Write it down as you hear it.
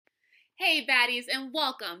Hey, baddies, and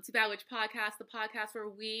welcome to Bad Witch Podcast, the podcast where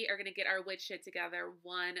we are going to get our witch shit together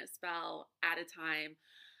one spell at a time.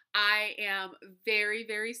 I am very,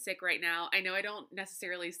 very sick right now. I know I don't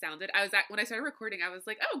necessarily sound it. When I started recording, I was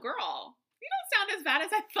like, oh, girl, you don't sound as bad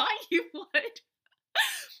as I thought you would.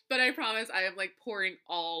 But I promise I am like pouring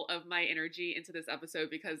all of my energy into this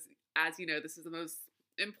episode because, as you know, this is the most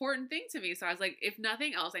important thing to me. So I was like, if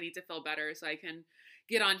nothing else, I need to feel better so I can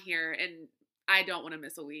get on here, and I don't want to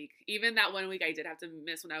miss a week. Even that one week I did have to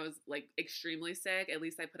miss when I was like extremely sick. At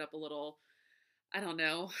least I put up a little, I don't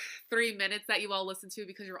know, 3 minutes that you all listen to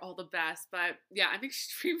because you're all the best. But yeah, I'm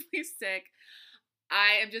extremely sick.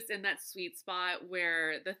 I am just in that sweet spot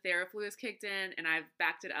where the Theraflu is kicked in and I've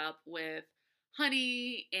backed it up with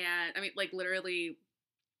honey and I mean like literally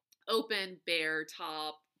open bare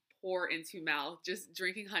top, pour into mouth, just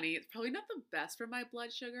drinking honey. It's probably not the best for my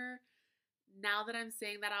blood sugar now that I'm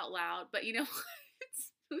saying that out loud, but you know what?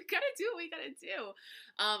 We gotta do what we gotta do.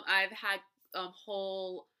 I've had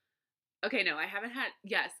whole. Okay, no, I haven't had.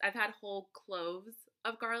 Yes, I've had whole cloves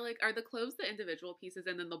of garlic. Are the cloves the individual pieces,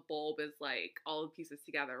 and then the bulb is like all the pieces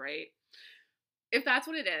together, right? If that's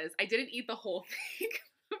what it is, I didn't eat the whole thing.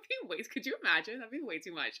 That'd be way. Could you imagine? That'd be way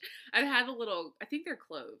too much. I've had the little. I think they're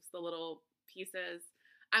cloves. The little pieces.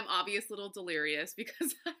 I'm obvious little delirious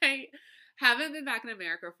because I haven't been back in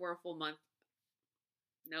America for a full month.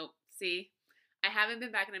 Nope. See, I haven't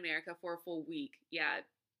been back in America for a full week yet.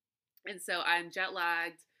 And so I'm jet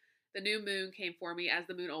lagged. The new moon came for me as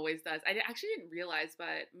the moon always does. Actually didn't realize,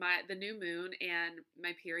 but the new moon and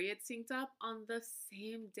my period synced up on the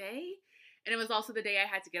same day. And it was also the day I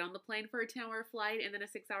had to get on the plane for a 10-hour flight and then a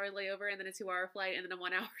 6-hour layover and then a 2-hour flight and then a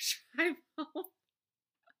 1-hour drive home.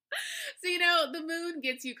 So, you know, the moon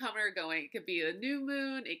gets you coming or going. It could be a new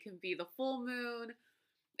moon. It can be the full moon.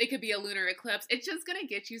 It could be a lunar eclipse. It's just going to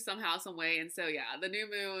get you somehow, some way. And so, yeah, the new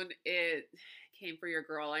moon, it came for your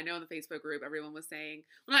girl. I know in the Facebook group, everyone was saying,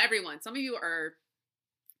 well, not everyone. Some of you are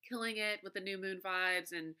killing it with the new moon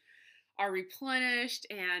vibes and are replenished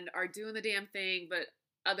and are doing the damn thing. But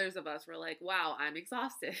others of us were like, wow, I'm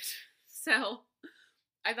exhausted. So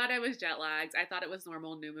I thought I was jet lagged. I thought it was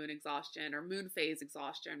normal new moon exhaustion or moon phase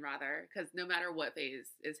exhaustion, rather, because no matter what phase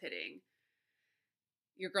is hitting,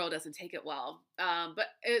 your girl doesn't take it well. But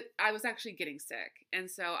I was actually getting sick.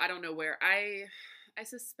 And so I don't know where. I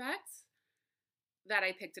suspect that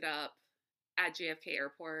I picked it up at JFK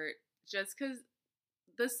Airport just because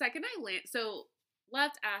the second so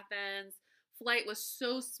left Athens, flight was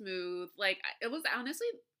so smooth. Like it was honestly,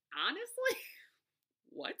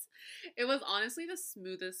 what? It was honestly the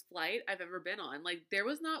smoothest flight I've ever been on. Like there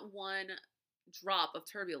was not one drop of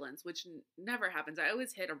turbulence, which never happens. I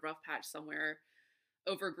always hit a rough patch somewhere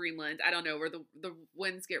over Greenland. I don't know where the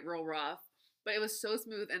winds get real rough, but it was so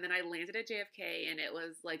smooth. And then I landed at JFK and it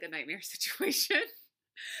was like a nightmare situation.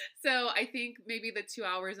 So I think maybe the 2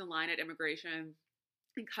 hours in line at immigration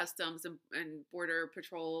and customs and border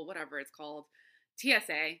patrol, whatever it's called,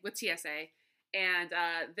 TSA, and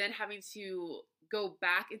then having to go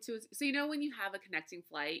back into, so you know when you have a connecting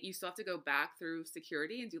flight, you still have to go back through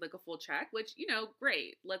security and do like a full check, which, you know,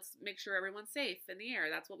 great. Let's make sure everyone's safe in the air.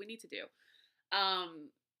 That's what we need to do.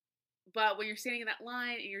 But when you're standing in that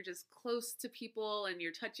line and you're just close to people and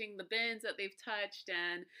you're touching the bins that they've touched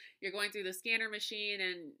and you're going through the scanner machine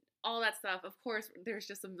and all that stuff, of course, there's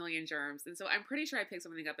just a million germs. And so I'm pretty sure I picked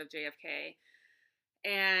something up at JFK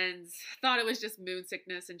and thought it was just moon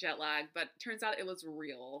sickness and jet lag, but turns out it was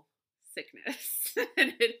real sickness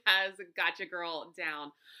and it has got your girl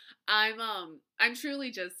down. I'm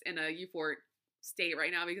truly just in a euphoric state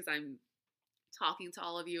right now because I'm talking to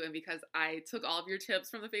all of you and because I took all of your tips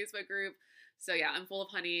from the Facebook group. So yeah, I'm full of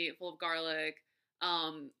honey, full of garlic.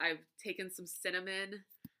 I've taken some cinnamon.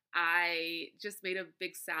 I just made a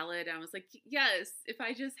big salad and I was like, yes, if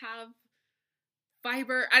I just have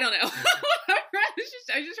fiber, I don't know. I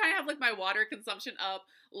was just trying to have like my water consumption up,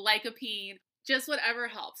 lycopene, just whatever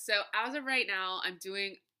helps. So as of right now, I'm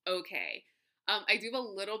doing okay. I do have a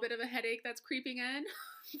little bit of a headache that's creeping in,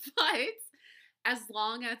 but as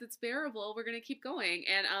long as it's bearable, we're going to keep going.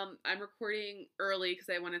 And I'm recording early because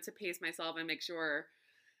I wanted to pace myself and make sure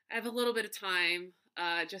I have a little bit of time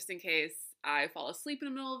just in case I fall asleep in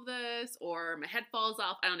the middle of this or my head falls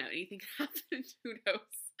off. I don't know. Anything can happen. Who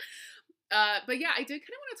knows? But yeah, I did kind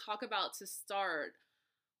of want to talk about to start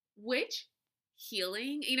witch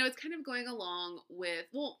healing. You know, it's kind of going along with,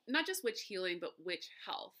 well, not just witch healing, but witch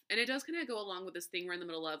health. And it does kind of go along with this thing we're in the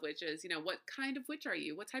middle of, which is, you know, what kind of witch are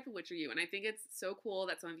you? What type of witch are you? And I think it's so cool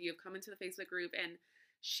that some of you have come into the Facebook group and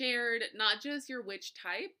shared not just your witch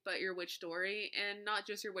type, but your witch story, and not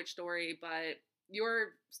just your witch story, but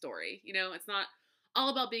your story. You know, it's not all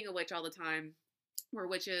about being a witch all the time. We're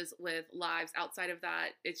witches with lives outside of that.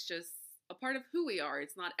 It's just a part of who we are.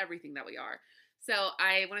 It's not everything that we are. So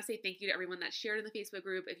I want to say thank you to everyone that shared in the Facebook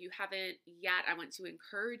group. If you haven't yet, I want to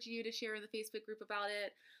encourage you to share in the Facebook group about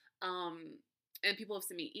it. And people have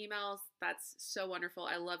sent me emails. That's so wonderful.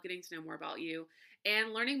 I love getting to know more about you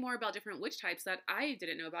and learning more about different witch types that I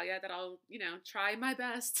didn't know about yet that I'll, try my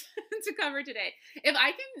best to cover today. If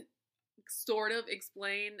I can sort of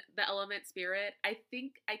explain the element spirit, I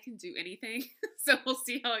think I can do anything. So we'll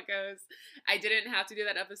see how it goes. I didn't have to do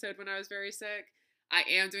that episode when I was very sick. I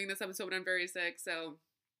am doing this episode when I'm very sick. So,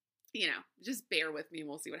 just bear with me and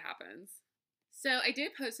we'll see what happens. So I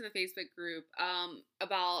did post in the Facebook group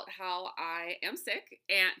about how I am sick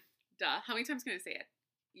and how many times can I say it?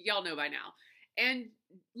 Y'all know by now. And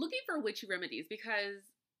looking for witchy remedies because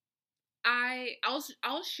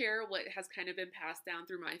I'll share what has kind of been passed down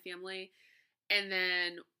through my family and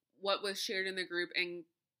then what was shared in the group, and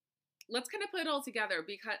let's kind of put it all together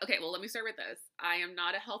because, okay, well, let me start with this. I am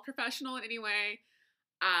not a health professional in any way.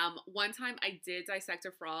 One time I did dissect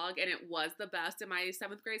a frog and it was the best in my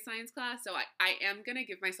 7th grade science class. So I am going to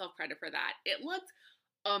give myself credit for that. It looked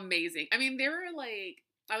amazing. I mean,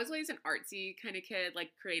 I was always an artsy kind of kid,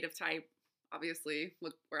 like creative type. Obviously,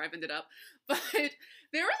 look where I've ended up. But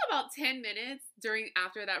there was about 10 minutes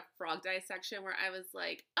after that frog dissection where I was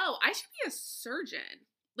like, oh, I should be a surgeon.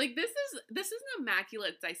 Like this is an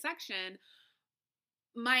immaculate dissection.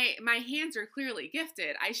 My hands are clearly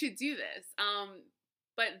gifted. I should do this.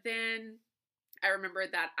 But then I remembered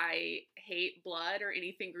that I hate blood or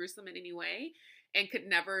anything gruesome in any way and could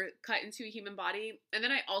never cut into a human body. And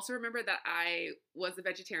then I also remembered that I was a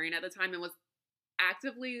vegetarian at the time and was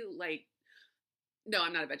actively like, no,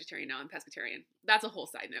 I'm not a vegetarian now, I'm pescatarian. That's a whole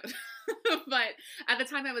side note. But at the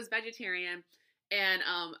time I was vegetarian and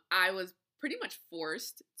I was pretty much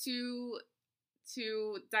forced to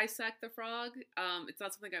dissect the frog. It's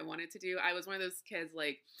not something I wanted to do. I was one of those kids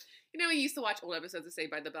like, we used to watch old episodes of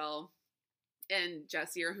Saved by the Bell and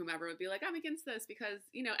Jesse or whomever would be like, I'm against this because,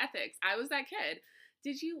 ethics. I was that kid.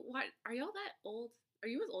 Are y'all that old? Are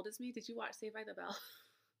you as old as me? Did you watch Saved by the Bell?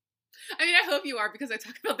 I mean, I hope you are because I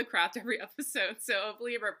talk about the craft every episode. So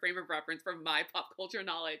hopefully you have a frame of reference from my pop culture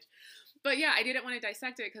knowledge. But yeah, I didn't want to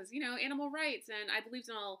dissect it because, animal rights and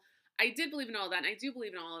I did believe in all that, and I do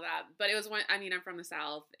believe in all of that, but it was I'm from the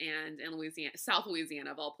South, and in Louisiana, South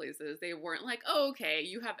Louisiana of all places, they weren't like, oh, okay,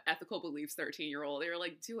 you have ethical beliefs, 13-year-old. They were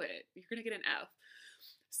like, do it. You're going to get an F.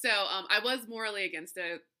 So I was morally against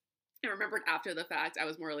it. I remembered after the fact, I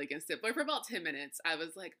was morally against it, but for about 10 minutes, I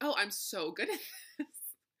was like, oh, I'm so good at this.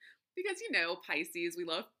 Because, Pisces, we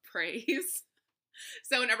love praise.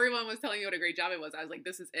 So when everyone was telling me what a great job it was, I was like,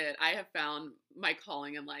 this is it. I have found my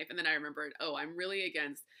calling in life. And then I remembered, oh, I'm really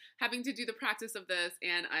against having to do the practice of this.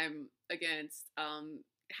 And I'm against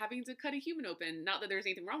having to cut a human open. Not that there's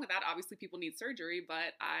anything wrong with that. Obviously, people need surgery,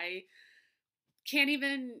 but I can't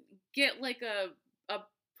even get like a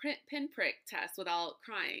pinprick test without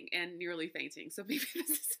crying and nearly fainting. So maybe this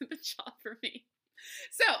isn't the job for me.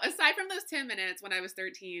 So aside from those 10 minutes when I was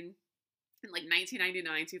 13, in like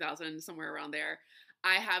 1999, 2000, somewhere around there,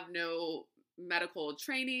 I have no medical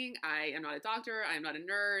training. I am not a doctor. I am not a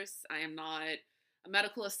nurse. I am not a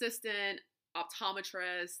medical assistant,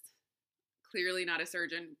 optometrist, clearly not a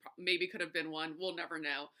surgeon. Maybe could have been one. We'll never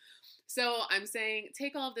know. So I'm saying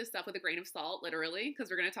take all of this stuff with a grain of salt, literally, because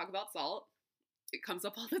we're going to talk about salt. It comes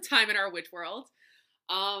up all the time in our witch world.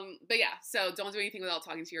 But yeah, so don't do anything without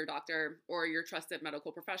talking to your doctor or your trusted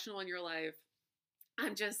medical professional in your life.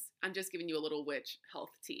 I'm just giving you a little witch health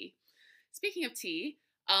tea. Speaking of tea,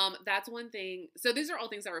 that's one thing. So these are all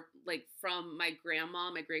things that were like from my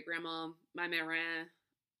grandma, my great grandma, my mère,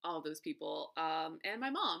 all of those people, and my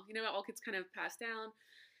mom. All gets kind of passed down.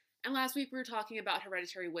 And last week we were talking about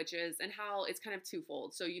hereditary witches and how it's kind of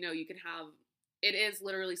twofold. So you can have it is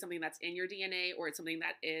literally something that's in your DNA, or it's something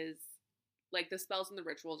that is like the spells and the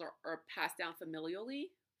rituals are passed down familially.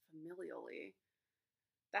 Familially,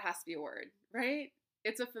 that has to be a word, right?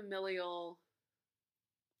 It's a familial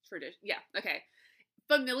tradition. Yeah, okay.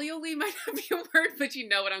 Familially might not be a word, but you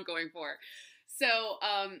know what I'm going for. So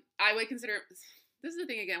I would consider, this is the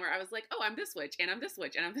thing again where I was like, oh, I'm this witch, and I'm this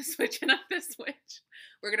witch, and I'm this witch, and I'm this witch.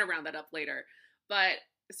 We're going to round that up later. But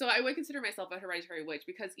so I would consider myself a hereditary witch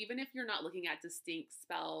because even if you're not looking at distinct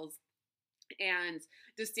spells and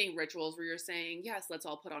distinct rituals where you're saying, yes, let's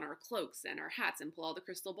all put on our cloaks and our hats and pull out the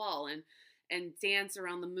crystal ball and dance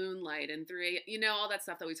around the moonlight and all that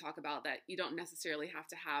stuff that we talk about that you don't necessarily have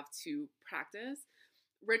to practice.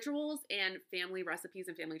 Rituals and family recipes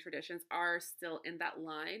and family traditions are still in that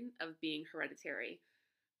line of being hereditary.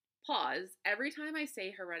 pause. Every time I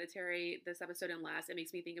say Hereditary this episode and last, it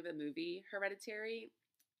makes me think of the movie Hereditary.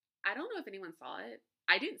 I don't know if anyone saw it.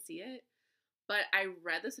 I didn't see it, but I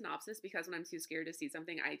read the synopsis because when I'm too scared to see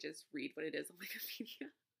something, I just read what it is on Wikipedia.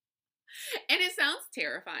 And it sounds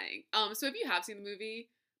terrifying. So if you have seen the movie,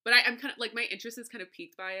 but I'm kind of like, my interest is kind of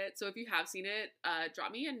piqued by it. So if you have seen it,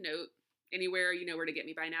 drop me a note anywhere, you know where to get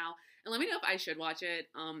me by now, and let me know if I should watch it,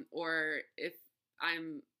 or if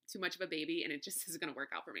I'm too much of a baby and it just isn't going to work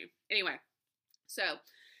out for me. Anyway, so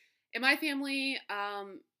in my family,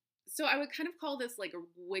 so I would kind of call this like a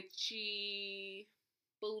witchy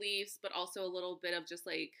beliefs, but also a little bit of just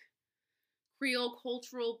like Creole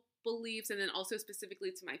cultural beliefs, and then also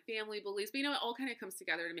specifically to my family beliefs. But you know, it all kind of comes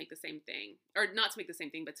together to make the same thing, or not to make the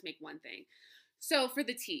same thing, but to make one thing. So for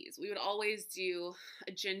the teas, we would always do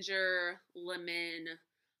a ginger, lemon,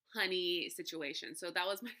 honey situation. So that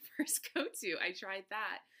was my first go-to. I tried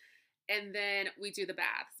that. And then we do the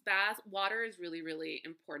baths. Water is really, really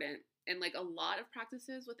important. And like a lot of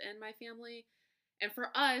practices within my family. And for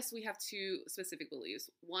us, we have two specific beliefs.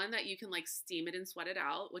 One, that you can like steam it and sweat it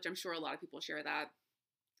out, which I'm sure a lot of people share that.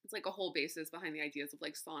 It's like a whole basis behind the ideas of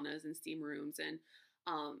like saunas and steam rooms and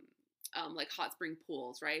like hot spring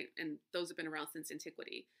pools, right? And those have been around since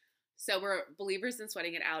antiquity. So we're believers in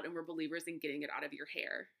sweating it out, and we're believers in getting it out of your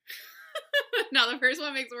hair. Now, the first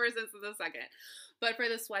one makes more sense than the second. But for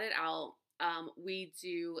the sweat it out, we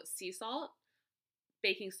do sea salt,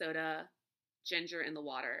 baking soda, ginger in the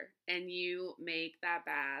water, and you make that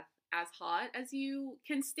bath as hot as you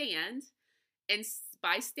can stand. And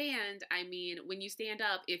by stand, I mean when you stand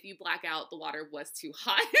up, if you black out, the water was too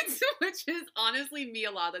hot, which is honestly me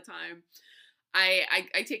a lot of the time.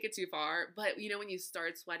 I take it too far, but you know, when you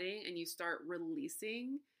start sweating and you start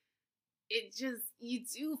releasing, it just, you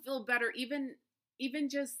do feel better. Even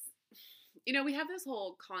just, you know, we have this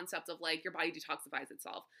whole concept of like your body detoxifies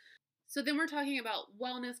itself. So then we're talking about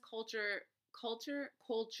wellness culture,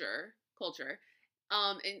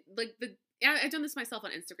 and like I've done this myself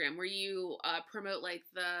on Instagram, where you promote like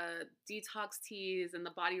the detox teas and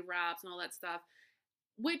the body wraps and all that stuff,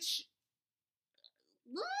 which,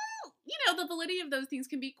 you know, the validity of those things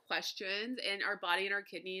can be questioned, and our body and our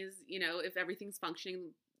kidneys, you know, if everything's functioning,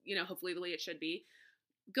 you know, hopefully the way it should be,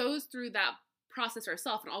 goes through that process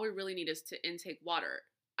ourselves, and all we really need is to intake water.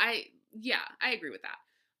 I agree with that.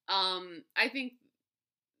 I think,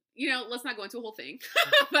 you know, let's not go into a whole thing,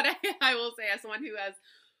 but I will say, as someone who has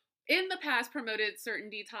in the past promoted certain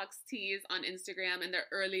detox teas on Instagram in the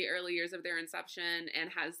early years of their inception and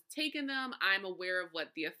has taken them, I'm aware of what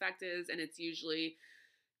the effect is, and it's usually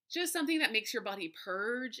just something that makes your body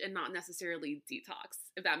purge and not necessarily detox,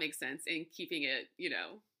 if that makes sense, and keeping it, you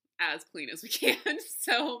know, as clean as we can.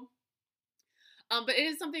 So, but it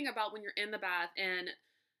is something about when you're in the bath, and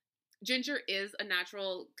ginger is a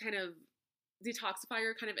natural kind of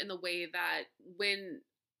detoxifier, kind of in the way that when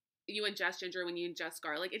you ingest ginger, when you ingest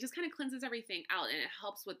garlic, it just kind of cleanses everything out, and it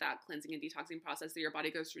helps with that cleansing and detoxing process that your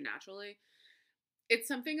body goes through naturally. It's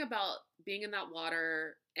something about being in that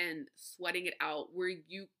water and sweating it out where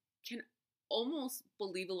you can almost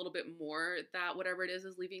believe a little bit more that whatever it is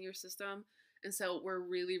leaving your system. And so we're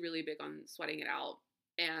really, really big on sweating it out.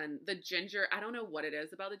 And the ginger, I don't know what it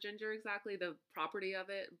is about the ginger exactly, the property of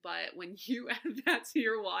it, but when you add that to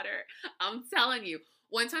your water, I'm telling you,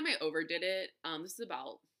 one time I overdid it. This is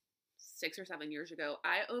about 6 or 7 years ago.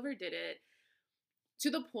 I overdid it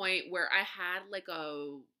to the point where I had like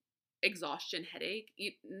a exhaustion headache.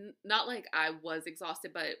 Not like I was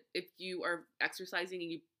exhausted, but if you are exercising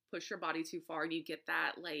and you push your body too far and you get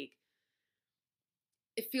that, like,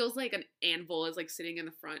 it feels like an anvil is like sitting in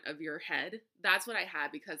the front of your head. That's what I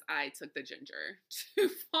had because I took the ginger too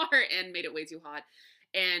far and made it way too hot.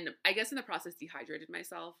 And I guess in the process dehydrated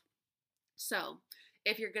myself. So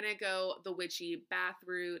if you're going to go the witchy bath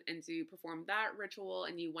route and perform that ritual,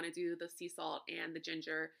 and you want to do the sea salt and the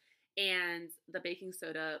ginger and the baking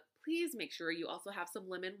soda, please make sure you also have some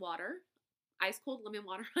lemon water, ice cold lemon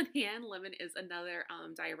water on hand. Lemon is another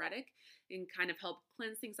diuretic and kind of help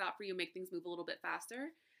cleanse things out for you, make things move a little bit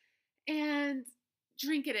faster, and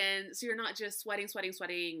drink it in so you're not just sweating,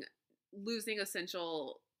 losing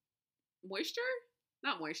essential moisture,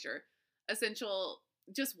 essential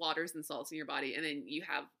just waters and salts in your body, and then you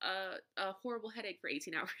have a horrible headache for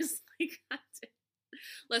 18 hours. Like,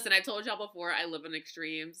 listen, I told y'all before, I live in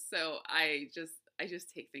extremes, so I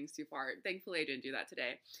just take things too far. Thankfully, I didn't do that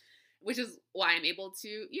today, which is why I'm able to,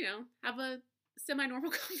 you know, have a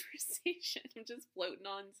semi-normal conversation. I'm just floating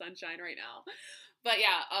on sunshine right now. But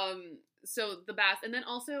yeah, so the bath, and then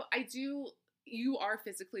also you are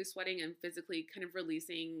physically sweating and physically kind of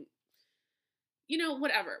releasing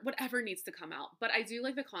whatever needs to come out. But I do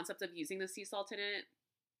like the concept of using the sea salt in it.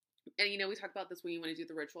 And we talk about this when you want to do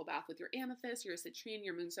the ritual bath with your amethyst, your citrine,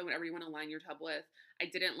 your moonstone, whatever you want to line your tub with. I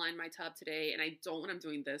didn't line my tub today, and I don't when I'm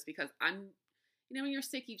doing this because when you're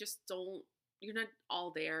sick, you're not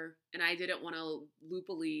all there. And I didn't want to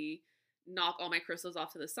loopily knock all my crystals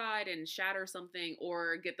off to the side and shatter something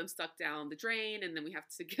or get them stuck down the drain, and then we have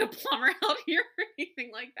to get a plumber out here or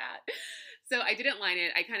anything like that. So I didn't line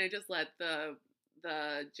it. I kind of just let the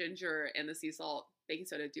ginger and the sea salt, baking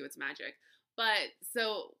soda do its magic. But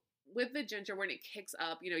so with the ginger, when it kicks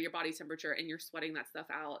up, your body temperature and you're sweating that stuff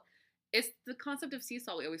out, it's the concept of sea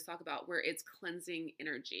salt we always talk about, where it's cleansing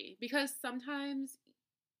energy. Because sometimes,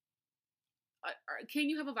 can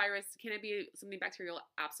you have a virus? Can it be something bacterial?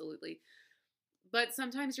 Absolutely. But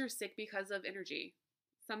sometimes you're sick because of energy.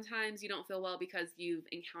 Sometimes you don't feel well because you've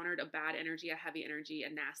encountered a bad energy, a heavy energy, a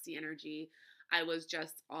nasty energy. I was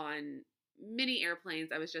just on many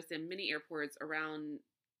airplanes. I was just in many airports around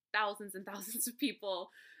thousands and thousands of people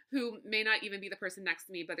who may not even be the person next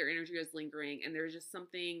to me, but their energy is lingering and there's just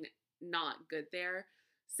something not good there.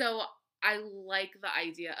 So I like the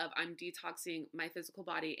idea of I'm detoxing my physical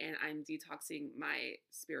body and I'm detoxing my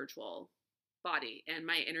spiritual body, and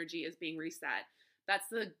my energy is being reset. That's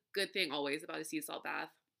the good thing always about a sea salt bath,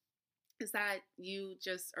 is that you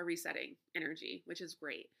just are resetting energy, which is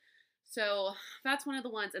great. So that's one of the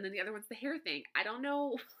ones. And then the other one's the hair thing. I don't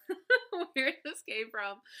know where this came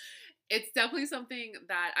from. It's definitely something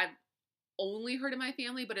that I've only heard in my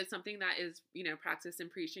family, but it's something that is, practiced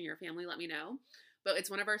and preached in your family. Let me know. But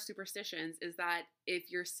it's one of our superstitions, is that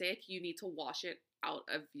if you're sick, you need to wash it out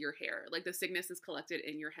of your hair. Like the sickness is collected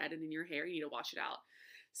in your head and in your hair. You need to wash it out.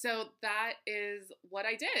 So that is what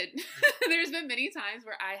I did. There's been many times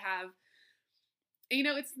where I have,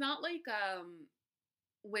 it's not like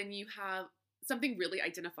when you have something really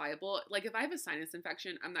identifiable. Like if I have a sinus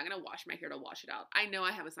infection, I'm not going to wash my hair to wash it out. I know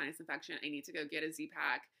I have a sinus infection. I need to go get a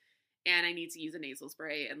Z-Pack and I need to use a nasal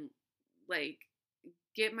spray and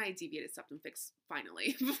get my deviated septum fixed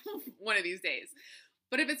finally one of these days.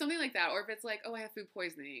 But if it's something like that, or if it's like, oh, I have food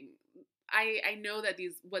poisoning, I know that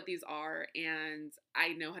what these are, and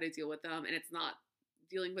I know how to deal with them, and it's not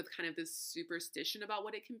dealing with kind of this superstition about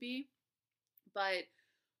what it can be. But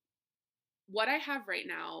what I have right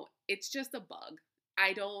now, it's just a bug.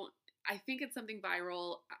 I think it's something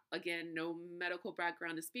viral. Again, no medical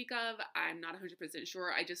background to speak of. I'm not 100%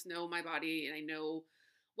 sure. I just know my body and I know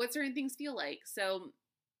what certain things feel like. So,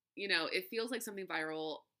 it feels like something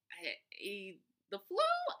viral. The flu,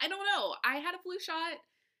 I don't know. I had a flu shot,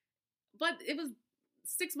 but it was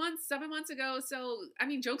 7 months ago. So,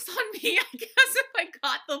 joke's on me, I guess, if I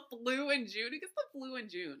got the flu in June. Who gets the flu in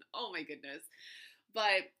June? Oh my goodness.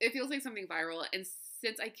 But it feels like something viral. And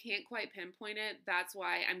since I can't quite pinpoint it, that's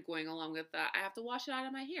why I'm going along with I have to wash it out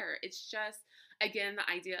of my hair. It's just, again,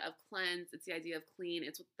 the idea of cleanse. It's the idea of clean.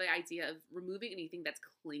 It's the idea of removing anything that's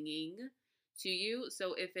clinging to you.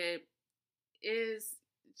 So if it is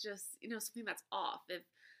just, something that's off, if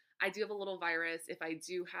I do have a little virus, if I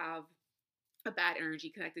do have a bad energy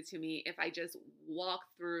connected to me, if I just walk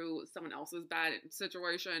through someone else's bad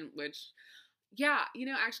situation, which, yeah,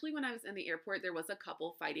 actually when I was in the airport, there was a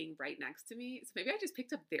couple fighting right next to me. So maybe I just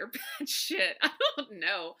picked up their bad shit. I don't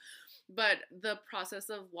know. But the process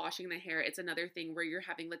of washing the hair, it's another thing where you're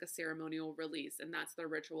having like a ceremonial release, and that's the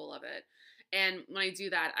ritual of it. And when I do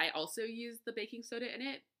that, I also use the baking soda in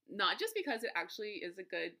it, not just because it actually is a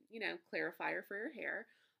good, clarifier for your hair,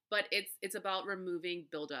 but it's about removing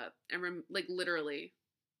buildup and literally,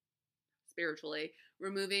 spiritually,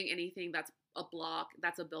 removing anything that's a block,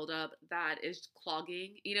 that's a buildup, that is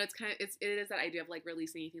clogging. It is that idea of like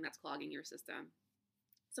releasing anything that's clogging your system.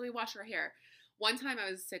 So we wash our hair. One time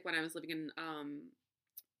I was sick when I was living in, oh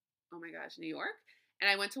my gosh, New York, and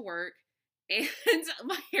I went to work and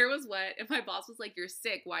my hair was wet, and my boss was like, "You're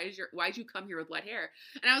sick. Why'd you come here with wet hair?"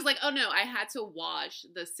 And I was like, "Oh no, I had to wash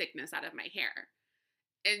the sickness out of my hair."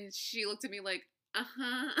 And she looked at me like,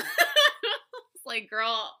 "Uh-huh." It's like,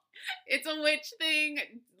 "Girl, it's a witch thing.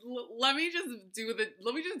 Let me just do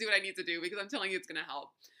what I need to do, because I'm telling you it's gonna help."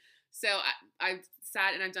 So I've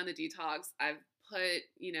sat and I've done the detox. I've put,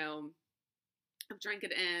 I've drank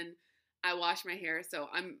it in. I washed my hair. So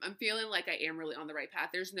I'm feeling like I am really on the right path.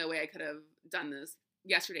 There's no way I could have done this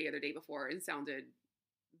yesterday or the day before and sounded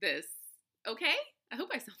this okay. I hope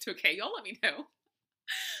I sound okay. Y'all let me know.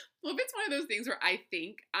 Well, if it's one of those things where I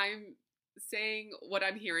think I'm saying what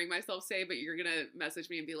I'm hearing myself say, but you're gonna message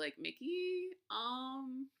me and be like, "Mickey,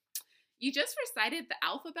 you just recited the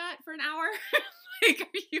alphabet for an hour." Like,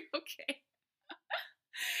 are you okay?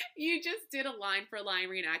 You just did a line for line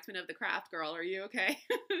reenactment of The Craft, girl. Are you okay?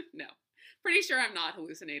 No. Pretty sure I'm not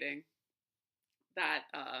hallucinating. That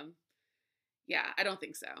yeah, I don't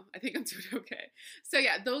think so. I think I'm doing okay. So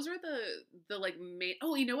yeah, those are the like main.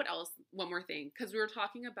 Oh, you know what else? One more thing, because we were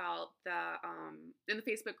talking about the in the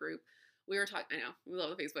Facebook group. We were talking. I know we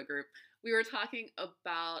love the Facebook group. We were talking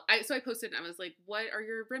about. So I posted and I was like, "What are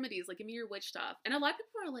your remedies? Like, give me your witch stuff." And a lot of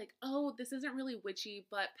people are like, "Oh, this isn't really witchy,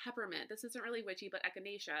 but peppermint. This isn't really witchy, but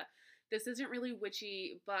echinacea. This isn't really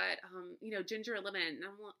witchy, but ginger and lemon."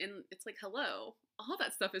 And it's like, hello, all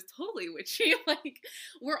that stuff is totally witchy. Like,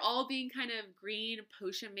 we're all being kind of green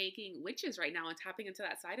potion making witches right now and tapping into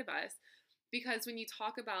that side of us. Because when you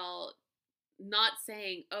talk about not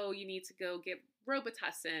saying, oh, you need to go get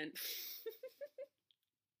Robitussin.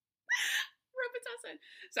 Robitussin.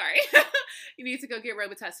 Sorry. You need to go get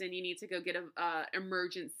Robitussin. You need to go get a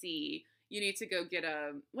emergency. You need to go get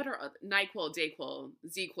what are NyQuil, DayQuil,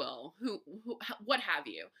 ZQuil, what have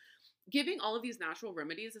you. Giving all of these natural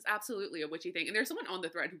remedies is absolutely a witchy thing. And there's someone on the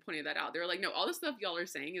thread who pointed that out. They're like, no, all the stuff y'all are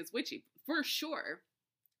saying is witchy for sure.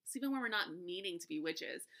 So even when we're not meaning to be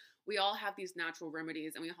witches, we all have these natural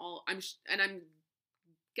remedies, and I'm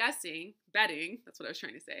guessing, betting, that's what I was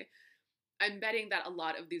trying to say. I'm betting that a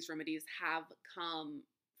lot of these remedies have come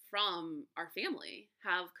from our family,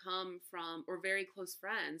 have come from, or very close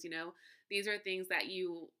friends. These are things that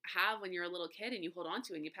you have when you're a little kid and you hold on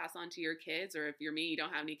to and you pass on to your kids, or if you're me, you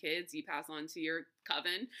don't have any kids, you pass on to your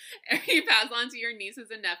coven, or you pass on to your nieces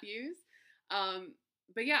and nephews.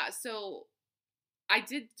 But yeah, so I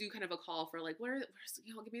did do kind of a call for like,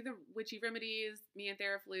 give me the witchy remedies. Me and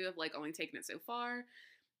Theraflu have like only taken it so far.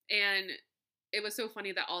 And it was so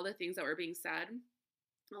funny that all the things that were being said,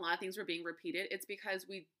 a lot of things were being repeated. It's because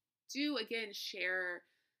we do, again, share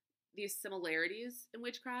these similarities in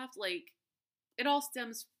witchcraft. Like, it all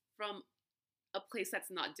stems from a place that's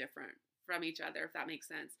not different from each other, if that makes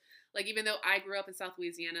sense. Like, even though I grew up in South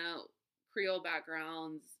Louisiana, Creole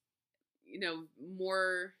backgrounds,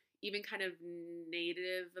 more even kind of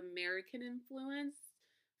Native American influence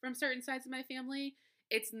from certain sides of my family,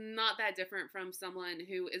 it's not that different from someone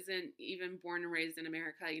who isn't even born and raised in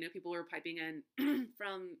America. People were piping in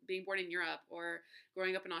from being born in Europe or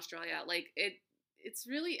growing up in Australia. Like, it's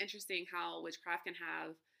really interesting how witchcraft can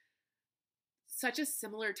have such a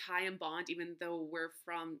similar tie and bond, even though we're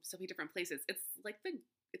from so many different places.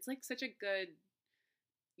 It's like such a good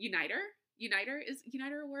uniter. Is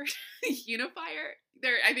uniter a word? Unifier?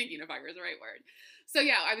 I think unifier is the right word. So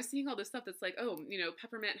yeah, I was seeing all this stuff that's like, oh,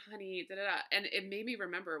 peppermint, honey, da da da. And it made me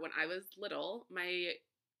remember when I was little, my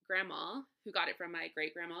grandma, who got it from my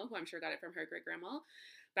great grandma, who I'm sure got it from her great grandma,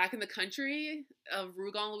 back in the country of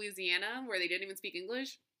Rougon, Louisiana, where they didn't even speak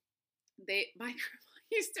English. My grandma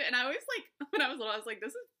used to, and I always like, when I was little, I was like,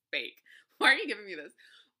 this is fake. Why are you giving me this?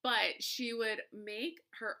 But she would make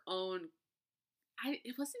her own,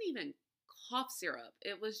 it wasn't even cough syrup.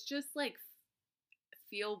 It was just like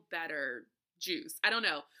feel better juice. I don't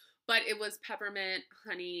know. But it was peppermint,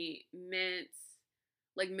 honey, mint,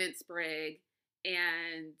 like mint sprig,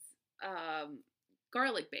 and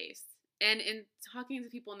garlic based. And in talking to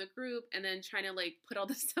people in the group and then trying to like put all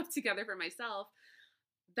this stuff together for myself,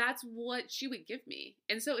 that's what she would give me.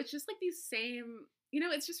 And so it's just like these same,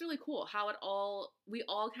 it's just really cool how we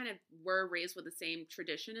all kind of were raised with the same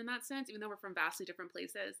tradition in that sense, even though we're from vastly different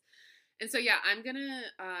places. And so, yeah, I'm going to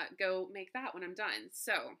go make that when I'm done.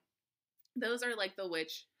 So those are like the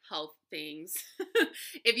witch health things.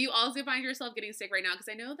 If you also find yourself getting sick right now, because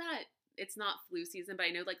I know that it's not flu season, but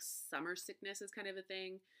I know like summer sickness is kind of a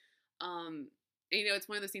thing. And, it's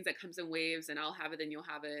one of those things that comes in waves, and I'll have it, then you'll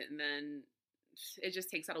have it. And then it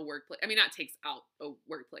just takes out a workplace. I mean, not takes out a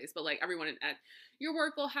workplace, but like everyone at your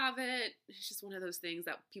work will have it. It's just one of those things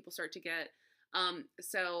that people start to get.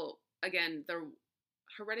 So again, the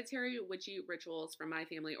hereditary witchy rituals from my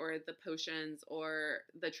family, or the potions or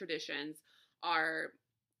the traditions, are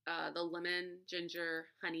the lemon, ginger,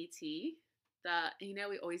 honey tea.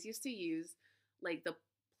 We always used to use like the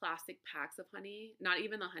plastic packs of honey, not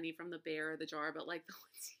even the honey from the bear or the jar, but like the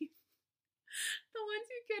ones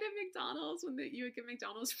you get at McDonald's when you would get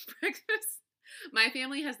McDonald's for breakfast. My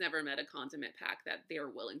family has never met a condiment pack that they're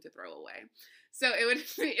willing to throw away. So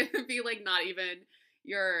it would be like not even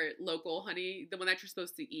your local honey, the one that you're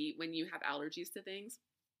supposed to eat when you have allergies to things.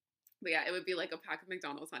 But yeah, it would be like a pack of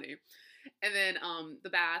McDonald's honey. And then the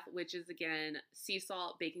bath, which is again sea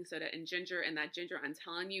salt, baking soda, and ginger. And that ginger, I'm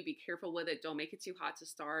telling you, be careful with it. Don't make it too hot to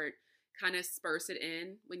start. Kind of spurse it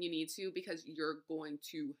in when you need to, because you're going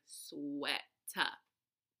to sweat.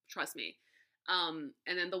 Trust me. And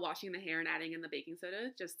then the washing the hair and adding in the baking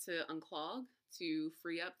soda just to unclog, to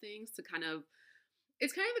free up things, to kind of,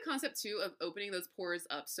 it's kind of the concept too of opening those pores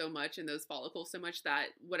up so much and those follicles so much that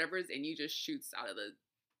whatever is in you just shoots out of the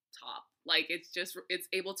top. Like it's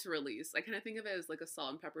able to release. I kind of think of it as like a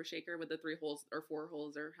salt and pepper shaker with the 3 holes or 4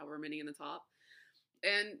 holes or however many in the top.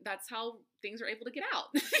 And that's how things are able to get out.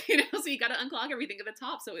 So you got to unclog everything at the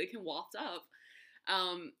top so it can waft up.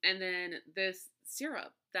 And then this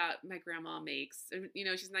syrup that my grandma makes,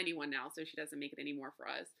 she's 91 now, so she doesn't make it anymore for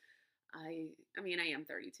us. I mean, I am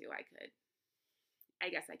 32. I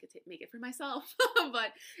guess I could make it for myself,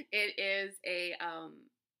 but it is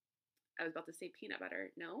I was about to say peanut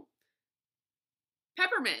butter. No.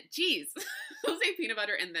 Peppermint. Jeez. I'll say peanut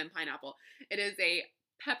butter and then pineapple. It is a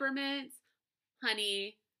peppermint,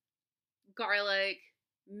 honey, garlic,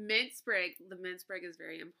 mint sprig. The mint sprig is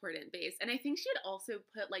very important base. And I think she'd also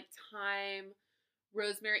put like thyme,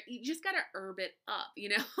 rosemary. You just got to herb it up,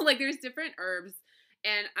 like there's different herbs.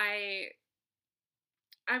 And I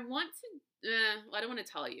want to, I don't want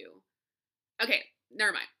to tell you. Okay,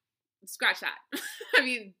 never mind. Scratch that. I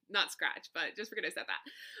mean, not scratch, but just forget I said that.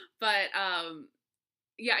 But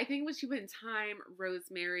yeah, I think when she put in thyme,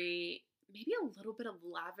 rosemary, maybe a little bit of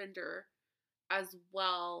lavender as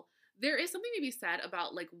well. There is something to be said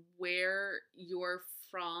about like where you're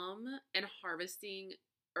from and harvesting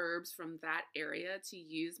herbs from that area to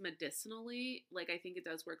use medicinally. Like I think it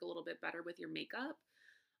does work a little bit better with your makeup.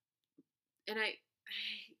 And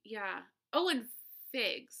yeah. Oh, and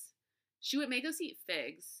figs. She would make us eat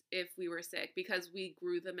figs if we were sick because we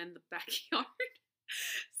grew them in the backyard.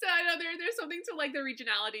 So I know there's something to like the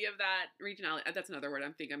regionality of that. Regionality, that's another word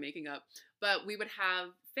I'm making up. But we would have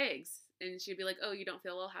figs and she'd be like, oh, you don't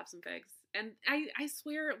feel well, have some figs. And I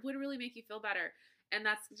swear it would really make you feel better. And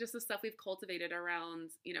that's just the stuff we've cultivated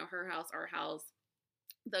around, her house, our house,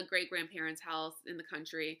 the great-grandparents' house in the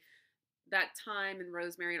country, that thyme and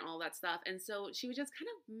rosemary and all that stuff. And so she would just kind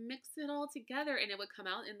of mix it all together and it would come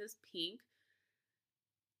out in this pink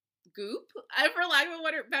goop. For lack of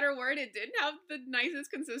a better word, it didn't have the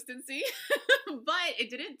nicest consistency, but it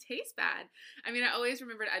didn't taste bad. I mean, I always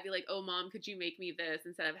remembered, I'd be like, oh, Mom, could you make me this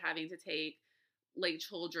instead of having to take like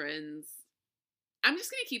children's, I'm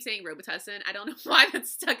just going to keep saying Robitussin. I don't know why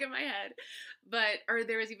that's stuck in my head, or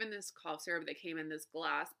there was even this cough syrup that came in this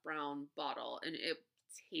glass brown bottle and it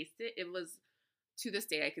was, to this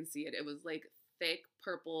day, I can see it. It was like thick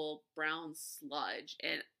purple brown sludge.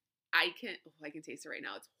 And I can taste it right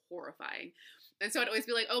now. It's horrifying. And so I'd always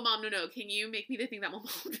be like, oh, Mom, no, can you make me the thing that my mom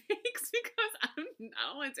makes? Because I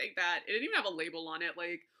don't want to take that. It didn't even have a label on it.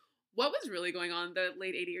 Like, what was really going on in the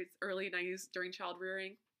late 80s, early 90s during child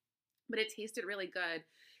rearing? But it tasted really good.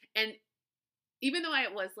 And even though I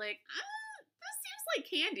was like, this seems like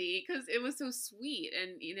candy because it was so sweet.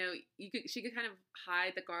 And, she could kind of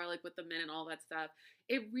hide the garlic with the mint and all that stuff.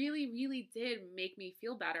 It really, really did make me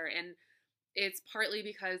feel better. And it's partly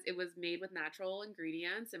because it was made with natural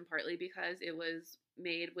ingredients and partly because it was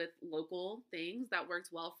made with local things that worked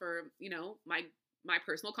well for, my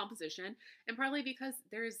personal composition, and partly because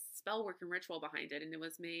there's spell work and ritual behind it. And it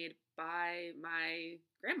was made by my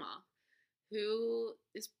grandma, who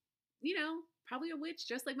is, probably a witch,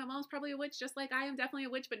 just like my mom's probably a witch, just like I am definitely a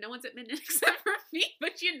witch, but no one's admitted except for me.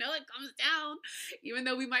 But it comes down, even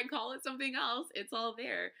though we might call it something else, it's all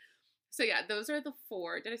there. So yeah, those are the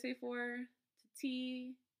 4. Did I say 4?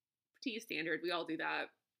 Tea is standard. We all do that.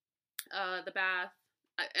 The bath.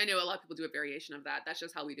 I know a lot of people do a variation of that. That's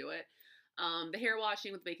just how we do it. The hair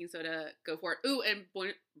washing with baking soda, go for it. Ooh, and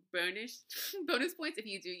bonus points if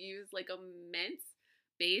you do use like a mint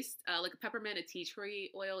based, like a peppermint, a tea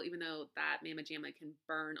tree oil, even though that mamma jamma can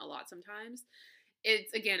burn a lot sometimes.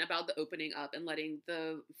 It's again about the opening up and letting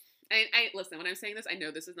I listen, when I'm saying this, I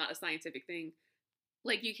know this is not a scientific thing.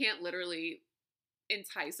 Like you can't literally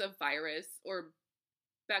entice a virus or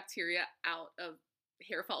bacteria out of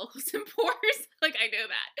hair follicles and pores. Like I know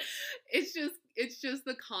that. It's just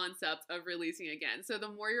the concept of releasing again. So the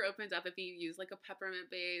more you're opened up, if you use like a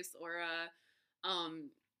peppermint base or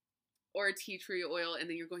a tea tree oil, and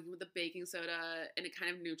then you're going in with the baking soda and it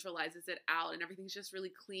kind of neutralizes it out and everything's just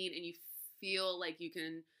really clean and you feel like you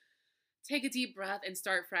can take a deep breath and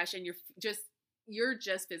start fresh and you're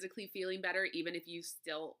just physically feeling better even if you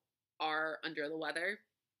still are under the weather.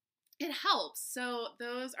 It helps. So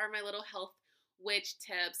those are my little health witch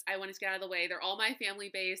tips. I wanted to get out of the way. They're all my family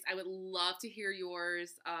based. I would love to hear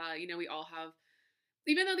yours. We all have,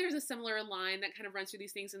 even though there's a similar line that kind of runs through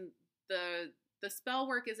these things, and the spell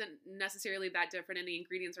work isn't necessarily that different and the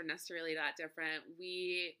ingredients are necessarily that different.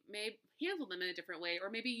 We may handle them in a different way, or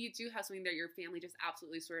maybe you do have something that your family just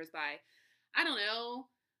absolutely swears by. I don't know,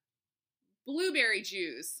 blueberry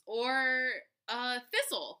juice or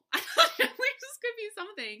thistle. This could be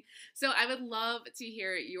something. thing. So I would love to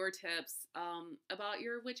hear your tips about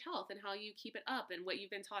your witch health and how you keep it up and what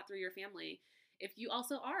you've been taught through your family. If you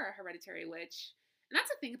also are a hereditary witch. And that's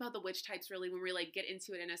the thing about the witch types, really, when we like get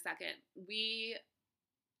into it in a second.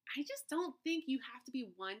 I just don't think you have to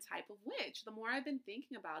be one type of witch. The more I've been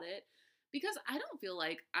thinking about it, because I don't feel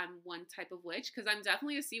like I'm one type of witch, because I'm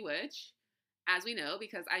definitely a sea witch, as we know,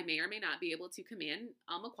 because I may or may not be able to command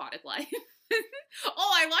aquatic life.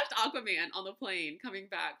 Oh, I watched Aquaman on the plane coming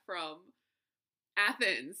back from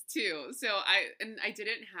Athens too. So I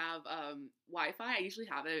didn't have Wi-Fi. I usually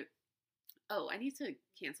have it. Oh, I need to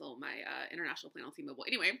cancel my international plan on T-Mobile.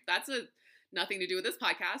 Anyway, that's nothing to do with this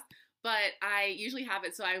podcast. But I usually have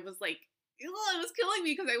it, so I was like, it was killing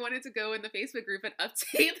me because I wanted to go in the Facebook group and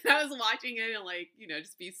update that I was watching it and like,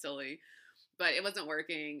 just be silly. But it wasn't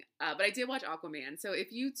working. But I did watch Aquaman. So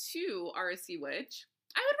if you too are a sea witch,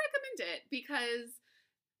 I would recommend it because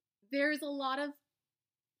there's a lot of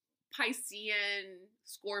Piscean,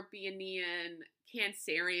 Scorpionian,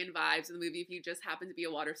 Cancerian vibes in the movie if you just happen to be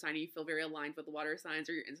a water sign and you feel very aligned with the water signs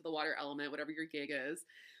or you're into the water element, whatever your gig is.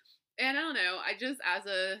 And I don't know, I just, as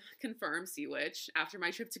a confirmed sea witch, after my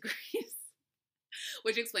trip to Greece,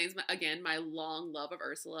 which explains, again, my long love of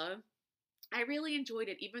Ursula, I really enjoyed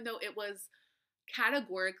it, even though it was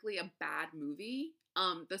categorically a bad movie.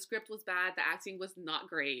 The script was bad, the acting was not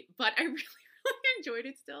great, but I really, really enjoyed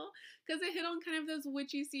it still, because it hit on kind of those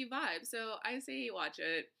witchy sea vibes, so I say watch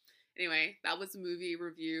it. Anyway, that was the movie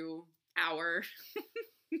review hour.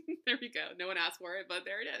 There we go. No one asked for it, but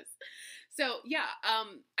there it is. So yeah,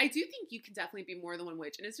 I do think you can definitely be more than one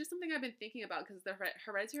witch. And it's just something I've been thinking about because the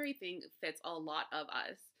hereditary thing fits a lot of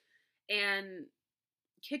us. And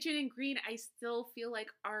kitchen and green, I still feel like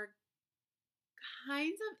are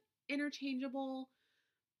kinds of interchangeable.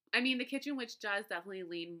 I mean, the kitchen witch does definitely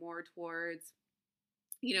lean more towards,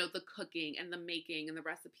 the cooking and the making and the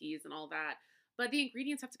recipes and all that. But the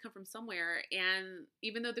ingredients have to come from somewhere. And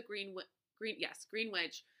even though the green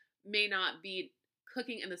witch may not be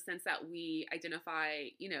cooking in the sense that we identify,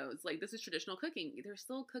 it's like this is traditional cooking. They're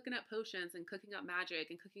still cooking up potions and cooking up magic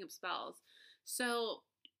and cooking up spells. So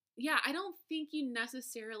yeah, I don't think you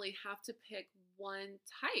necessarily have to pick one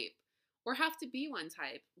type or have to be one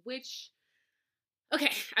type, which,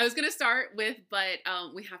 okay, I was going to start with, but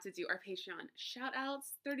we have to do our Patreon shout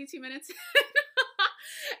outs, 32 minutes.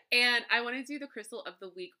 And I want to do the crystal of the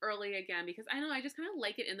week early again because I know I just kind of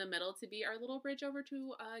like it in the middle to be our little bridge over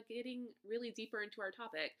to getting really deeper into our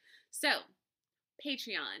topic. So,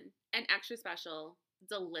 Patreon, an extra special,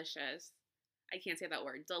 delicious, I can't say that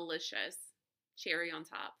word, delicious, cherry on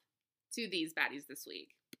top to these baddies this week.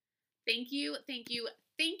 Thank you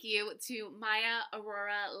to Maya,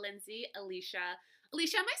 Aurora, Lindsay, Alicia.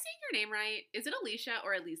 Alicia, am I saying your name right? Is it Alicia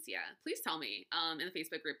or Alicia? Please tell me in the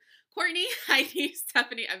Facebook group. Courtney, Heidi,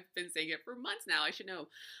 Stephanie. I've been saying it for months now. I should know.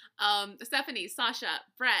 Stephanie, Sasha,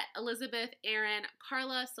 Brett, Elizabeth, Aaron,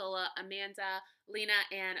 Carla, Sola, Amanda, Lena,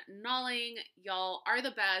 and Nolling. Y'all are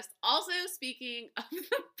the best. Also, speaking of the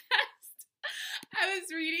best, I was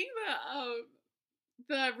reading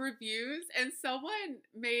the reviews and someone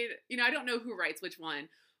made, I don't know who writes which one,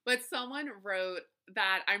 but someone wrote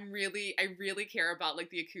that I really care about like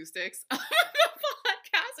the acoustics of the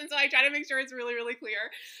podcast. And so I try to make sure it's really, really clear.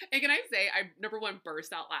 And can I say, I number one,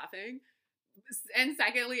 burst out laughing. And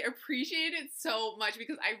secondly, appreciate it so much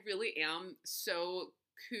because I really am so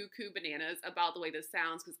cuckoo bananas about the way this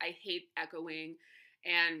sounds because I hate echoing.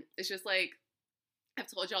 And it's just like, I've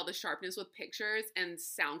told y'all the sharpness with pictures and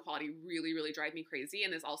sound quality really, really drive me crazy.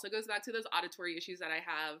 And this also goes back to those auditory issues that I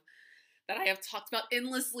have talked about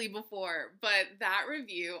endlessly before. But that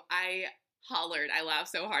review, I hollered. I laughed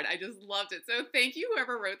so hard. I just loved it. So thank you,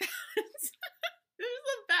 whoever wrote that. It was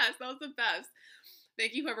the best. That was the best.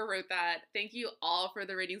 Thank you, whoever wrote that. Thank you all for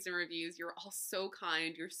the ratings and reviews. You're all so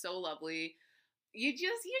kind. You're so lovely. You just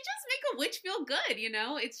make a witch feel good,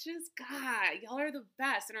 It's just, God, y'all are the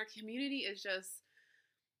best. And our community is just,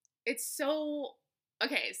 it's so...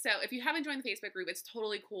 Okay, so if you haven't joined the Facebook group, it's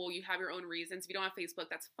totally cool. You have your own reasons. If you don't have Facebook,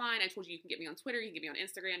 that's fine. I told you can get me on Twitter. You can get me on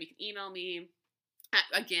Instagram. You can email me.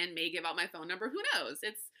 Again, may give out my phone number. Who knows?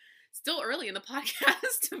 It's still early in the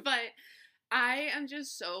podcast, but I am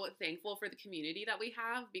just so thankful for the community that we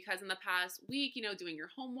have because in the past week, doing your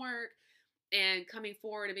homework and coming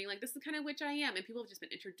forward and being like, this is kind of which I am. And people have just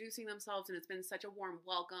been introducing themselves and it's been such a warm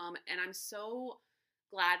welcome. And I'm so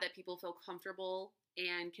glad that people feel comfortable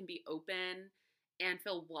and can be open and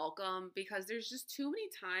feel welcome because there's just too many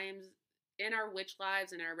times in our witch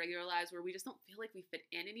lives and our regular lives where we just don't feel like we fit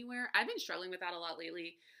in anywhere. I've been struggling with that a lot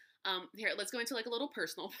lately. Here, let's go into like a little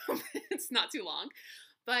personal moment. It's not too long,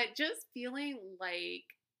 but just feeling like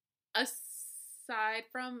a aside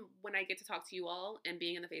from when I get to talk to you all and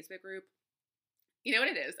being in the Facebook group, you know what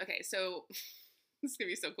it is? Okay, so this is gonna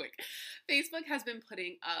be so quick. Facebook has been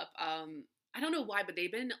putting up, I don't know why, but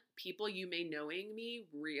they've been people you may knowing me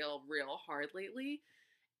real hard lately.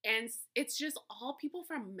 And it's just all people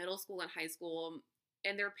from middle school and high school,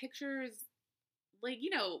 and their pictures, like,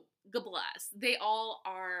 God bless. They all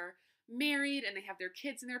are married and they have their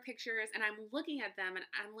kids in their pictures. And I'm looking at them and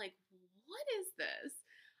I'm like, what is this?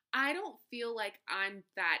 I don't feel like I'm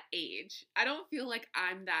that age. I don't feel like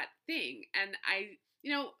I'm that thing. And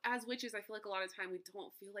as witches, I feel like a lot of time we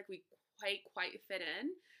don't feel like we quite fit in.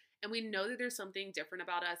 And we know that there's something different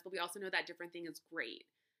about us, but we also know that different thing is great.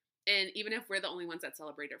 And even if we're the only ones that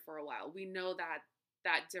celebrate it for a while, we know that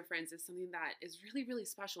that difference is something that is really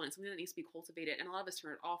special and something that needs to be cultivated. And a lot of us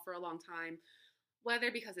turn it off for a long time,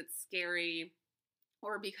 whether because it's scary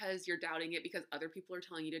or because you're doubting it because other people are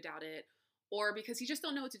telling you to doubt it, or because you just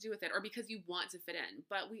don't know what to do with it, or because you want to fit in.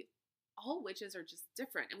 But all witches are just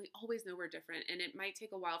different, and we always know we're different. And it might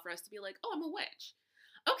take a while for us to be like, oh, I'm a witch.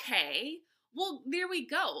 Okay, well, there we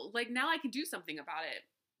go. Like, now I can do something about it.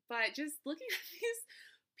 But just looking at these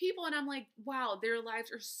people and I'm like, wow, their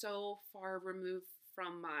lives are so far removed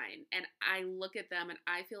from mine. And I look at them and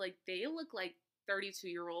I feel like they look like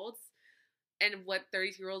 32-year-olds and what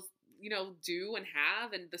 32-year-olds, do and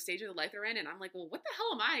have and the stage of the life they're in. And I'm like, well, what the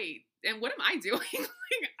hell am I? And what am I doing?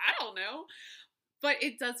 Like, I don't know. But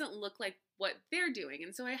it doesn't look like what they're doing.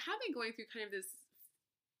 And so I have been going through kind of this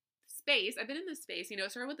space. I've been in this space,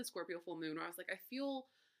 it started with the Scorpio full moon where I was like,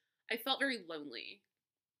 I felt very lonely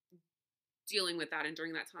dealing with that and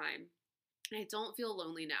during that time. And I don't feel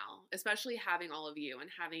lonely now, especially having all of you and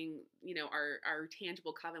having, our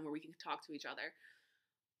tangible coven where we can talk to each other.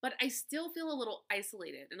 But I still feel a little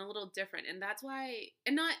isolated and a little different. And that's why,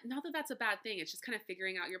 and not that that's a bad thing. It's just kind of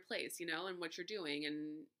figuring out your place, and what you're doing.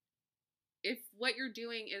 And if what you're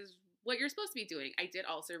doing is what you're supposed to be doing. I did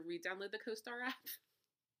also re-download the CoStar app,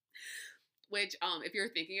 which, if you're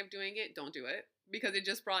thinking of doing it, don't do it because it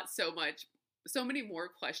just brought so many more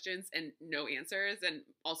questions and no answers, and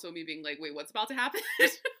also me being like, wait, what's about to happen?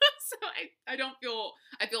 So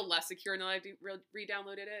I feel less secure now that I've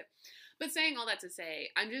re-downloaded it. But saying all that to say,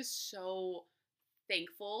 I'm just so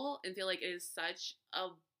thankful and feel like it is such a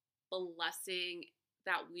blessing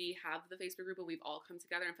that we have the Facebook group and we've all come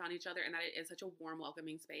together and found each other, and that it is such a warm,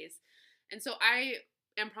 welcoming space. And so I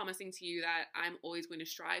am promising to you that I'm always going to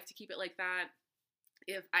strive to keep it like that.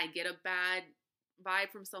 If I get a bad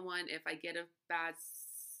vibe from someone, if I get a bad,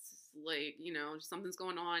 something's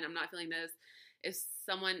going on, I'm not feeling this, if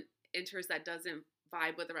someone enters that doesn't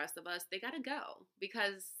vibe with the rest of us, they gotta go,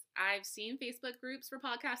 because I've seen Facebook groups for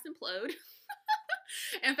podcasts implode.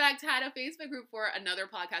 In fact, had a Facebook group for another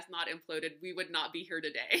podcast not imploded, we would not be here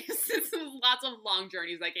today. Since lots of long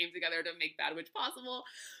journeys that came together to make Bad Witch possible.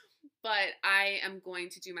 But I am going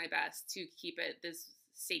to do my best to keep it this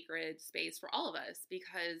sacred space for all of us,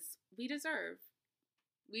 because we deserve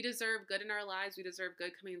good in our lives. We deserve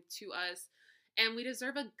good coming to us, and we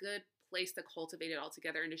deserve a good place to cultivate it all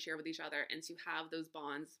together and to share with each other and to have those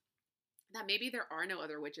bonds that maybe there are no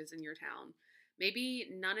other witches in your town. Maybe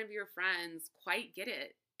none of your friends quite get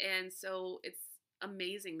it. And so it's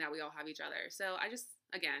amazing that we all have each other. So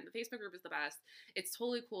again, the Facebook group is the best. It's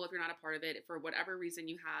totally cool if you're not a part of it. For whatever reason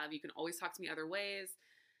you have, you can always talk to me other ways.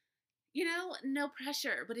 No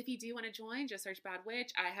pressure. But if you do want to join, just search Bad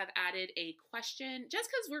Witch. I have added a question just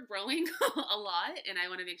because we're growing a lot, and I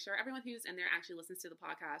want to make sure everyone who's in there actually listens to the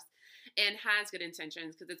podcast and has good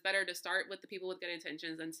intentions, because it's better to start with the people with good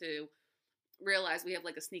intentions than to realize we have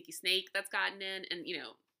like a sneaky snake that's gotten in. And,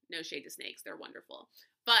 no shade to snakes. They're wonderful.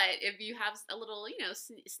 But if you have a little,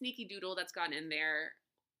 sneaky doodle that's gotten in there,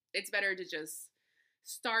 it's better to just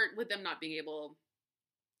start with them not being able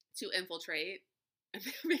to infiltrate. I'm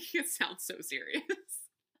making it sound so serious.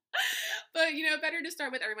 But, better to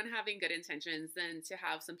start with everyone having good intentions than to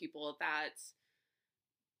have some people that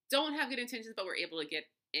don't have good intentions but were able to get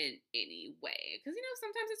in anyway. Because,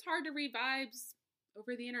 sometimes it's hard to read vibes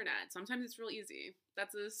over the internet. Sometimes it's real easy.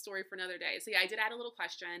 That's a story for another day. So yeah, I did add a little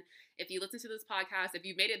question. If you listen to this podcast, if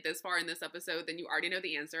you made it this far in this episode, then you already know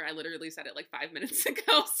the answer. I literally said it like 5 minutes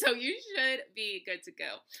ago. So you should be good to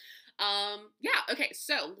go. Okay,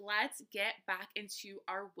 so let's get back into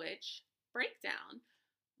our witch breakdown.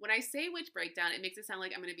 When I say witch breakdown, it makes it sound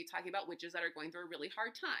like I'm going to be talking about witches that are going through a really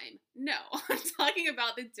hard time. No, I'm talking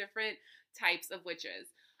about the different types of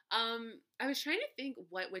witches. I was trying to think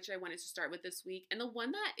what witch I wanted to start with this week, and the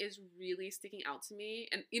one that is really sticking out to me,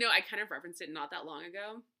 and I kind of referenced it not that long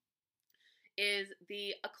ago, is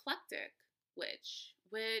the eclectic witch,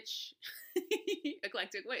 which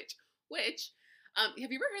Have you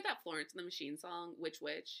ever heard that Florence and the Machine song, Which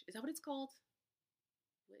Witch? Is that what it's called?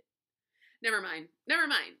 Wait. Never mind. Never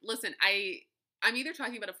mind. Listen, I'm either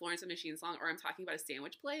talking about a Florence and the Machine song or I'm talking about a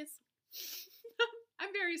sandwich place. I'm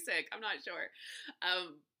very sick. I'm not sure.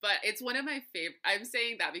 But it's one of my favorite. I'm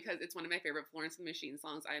saying that because it's one of my favorite Florence and the Machine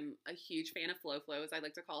songs. I'm a huge fan of Flo Flo, as I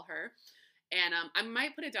like to call her. And I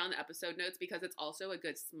might put it down in the episode notes because it's also a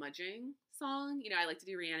good smudging song. You know, I like to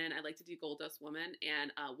do Rhiannon. I like to do Gold Dust Woman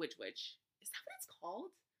and Witch Witch. Is that what it's called?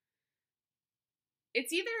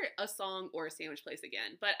 It's either a song or a sandwich place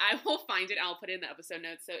again, but I will find it. I'll put it in the episode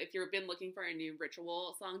notes. So if you've been looking for a new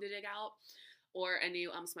ritual song to dig out or a new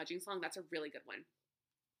smudging song, that's a really good one.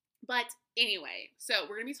 But anyway, so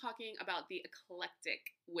we're going to be talking about the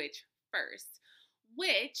eclectic witch first,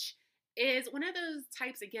 which is one of those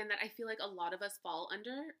types, again, that I feel like a lot of us fall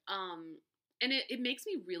under. And it makes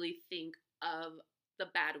me really think of the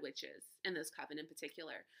bad witches in this coven in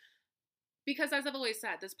particular. Because as I've always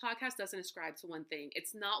said, this podcast doesn't ascribe to one thing.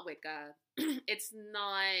 It's not Wicca. It's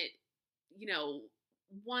not, you know,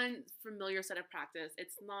 one familiar set of practice.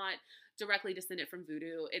 It's not directly descended from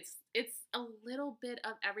voodoo. It's a little bit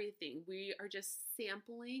of everything. We are just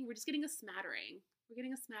sampling. We're just getting a smattering. We're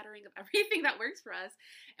getting a smattering of everything that works for us.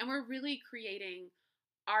 And we're really creating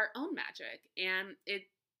our own magic. And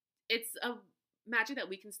it's a magic that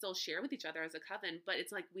we can still share with each other as a coven, but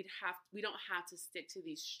it's like we don't have to stick to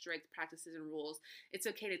these strict practices and rules. It's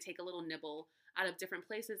okay to take a little nibble out of different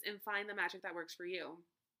places and find the magic that works for you.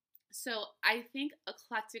 So I think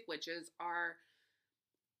eclectic witches are,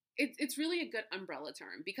 it's really a good umbrella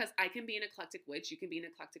term because I can be an eclectic witch, you can be an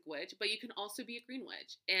eclectic witch, but you can also be a green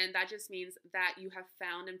witch. And that just means that you have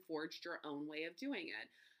found and forged your own way of doing it.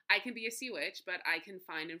 I can be a sea witch, but I can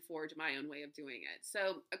find and forge my own way of doing it.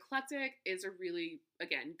 So eclectic is a really,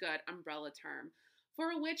 again, good umbrella term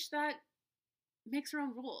for a witch that makes her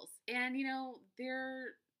own rules. And, you know,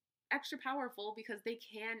 they're extra powerful because they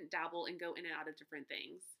can dabble and go in and out of different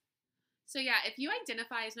things. So yeah, if you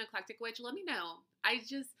identify as an eclectic witch, let me know.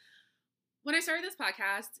 When I started this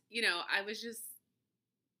podcast, you know, I was just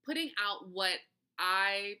putting out what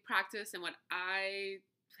I practice and what I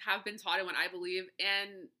have been taught and what I believe,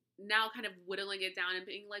 and now kind of whittling it down and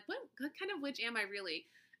being like, what kind of witch am I really?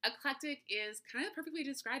 Eclectic is kind of the perfect way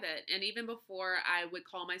to describe it. And even before I would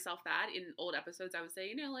call myself that in old episodes, I would say,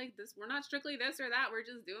 you know, like this, we're not strictly this or that. We're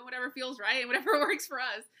just doing whatever feels right and whatever works for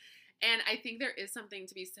us. And I think there is something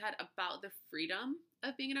to be said about the freedom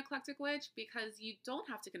of being an eclectic witch because you don't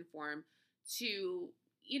have to conform to,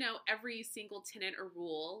 you know, every single tenet or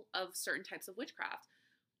rule of certain types of witchcraft.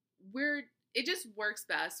 It just works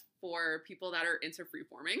best for people that are into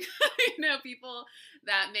freeforming, you know, people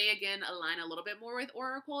that may, again, align a little bit more with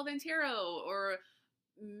Oracle than Tarot, or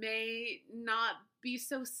may not be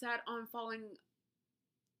so set on following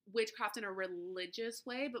witchcraft in a religious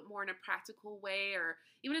way, but more in a practical way, or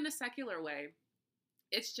even in a secular way.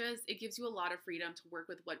 It gives you a lot of freedom to work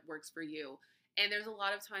with what works for you. And there's a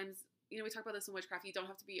lot of times, you know, we talk about this in witchcraft, you don't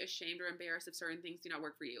have to be ashamed or embarrassed if certain things do not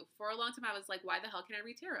work for you. For a long time, I was like, why the hell can I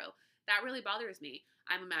read tarot? That really bothers me.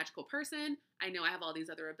 I'm a magical person. I know I have all these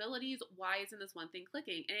other abilities. Why isn't this one thing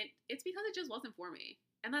clicking? And it's because it just wasn't for me.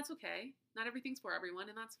 And that's okay. Not everything's for everyone,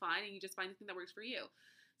 and that's fine. And you just find the thing that works for you.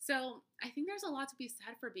 So I think there's a lot to be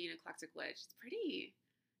said for being an eclectic witch. It's pretty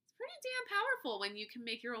damn powerful when you can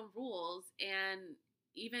make your own rules and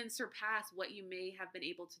even surpass what you may have been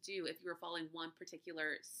able to do if you were following one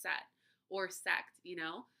particular set or sect, you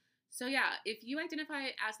know? So yeah, if you identify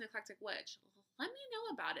as an eclectic witch, let me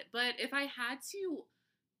know about it. But if I had to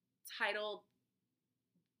title,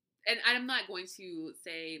 and I'm not going to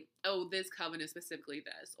say, oh, this coven is specifically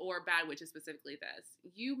this, or bad witch is specifically this.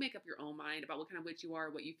 You make up your own mind about what kind of witch you are,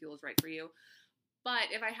 what you feel is right for you. But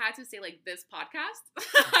if I had to say, like, this podcast,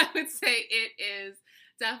 I would say it is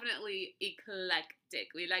definitely eclectic.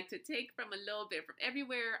 We like to take from a little bit from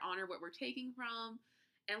everywhere, honor what we're taking from,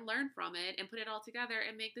 and learn from it, and put it all together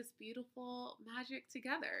and make this beautiful magic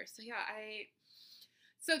together. So yeah,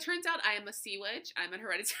 So it turns out I am a sea witch. I'm an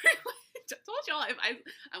hereditary witch. I told y'all,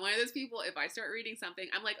 I'm one of those people, if I start reading something,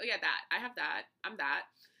 I'm like, oh yeah, that. I have that. I'm that.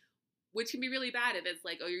 Which can be really bad if it's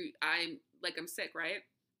like, oh, I'm sick, right?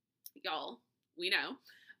 Y'all, we know.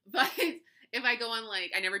 But if I go on,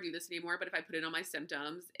 like, I never do this anymore, but if I put it on my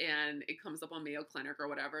symptoms and it comes up on Mayo Clinic or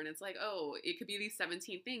whatever, and it's like, oh, it could be these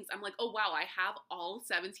 17 things. I'm like, oh, wow, I have all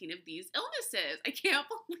 17 of these illnesses. I can't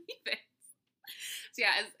believe it. So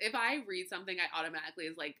yeah, if I read something, I automatically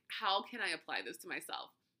is like, how can I apply this to myself?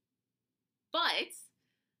 But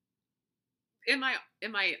in my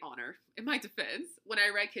honor, in my defense, when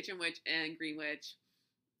I read Kitchen Witch and Green Witch,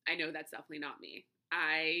 I know that's definitely not me.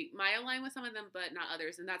 I might align with some of them, but not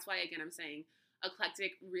others. And that's why, again, I'm saying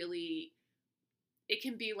eclectic really, it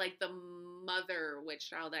can be like the mother witch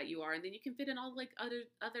style that you are, and then you can fit in all like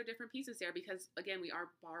other different pieces there, because again, we are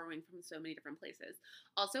borrowing from so many different places.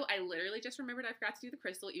 Also, I literally just remembered I forgot to do the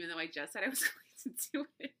crystal, even though I just said I was going to do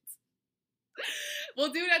it.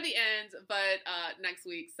 We'll do it at the end, but next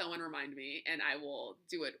week someone remind me and I will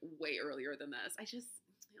do it way earlier than this. I just,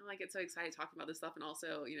 I get so excited talking about this stuff, and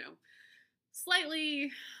also,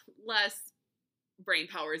 slightly less brain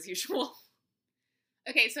power as usual.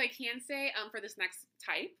 Okay, so I can say for this next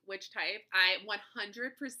type, witch type, I 100%.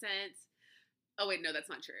 Oh, wait, no, that's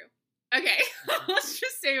not true. Okay, let's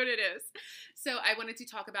just say what it is. So I wanted to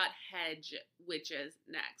talk about hedge witches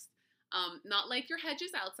next. Not like your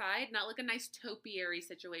hedges outside, not like a nice topiary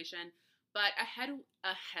situation, but a head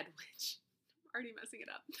witch. I'm already messing it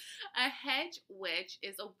up. A hedge witch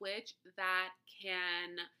is a witch that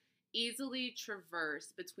can easily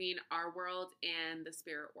traverse between our world and the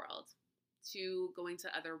spirit world to going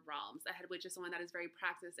to other realms. A head witch is someone that is very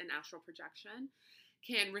practiced in astral projection,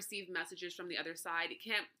 can receive messages from the other side. It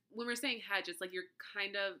can't, when we're saying hedge, it's like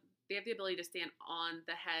they have the ability to stand on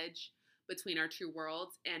the hedge between our two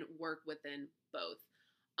worlds and work within both.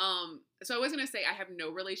 So I was going to say I have no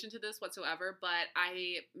relation to this whatsoever, but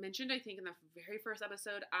I mentioned, I think in the very first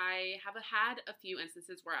episode, I have had a few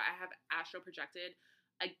instances where I have astral projected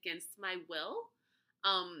against my will.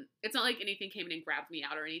 It's not like anything came in and grabbed me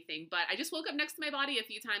out or anything, but I just woke up next to my body a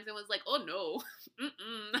few times and was like, oh no,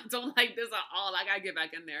 I don't like this at all. I gotta get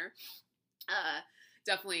back in there.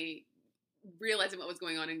 Definitely realizing what was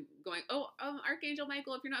going on and going, oh, Archangel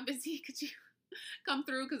Michael, if you're not busy, could you come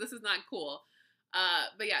through? Because this is not cool.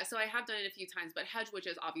 But yeah, so I have done it a few times, but hedge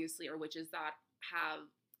witches obviously are witches that have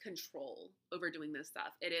control over doing this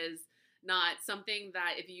stuff. It is not something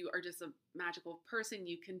that if you are just a magical person,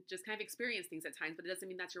 you can just kind of experience things at times, but it doesn't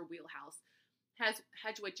mean that's your wheelhouse.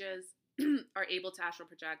 Hedge witches are able to astral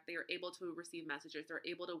project. They are able to receive messages. They're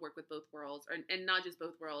able to work with both worlds, and not just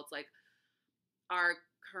both worlds, like our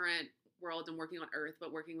current world and working on Earth,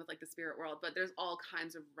 but working with like the spirit world. But there's all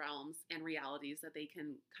kinds of realms and realities that they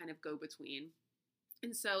can kind of go between.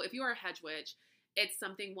 And so if you are a hedge witch, it's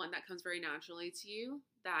something, one, that comes very naturally to you,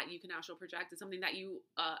 that you can astral project. It's something that you,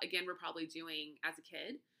 again, were probably doing as a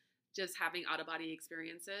kid, just having out-of-body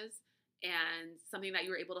experiences, and something that you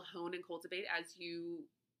were able to hone and cultivate as you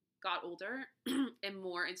got older and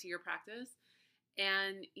more into your practice.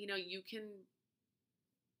 And, you can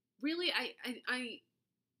really,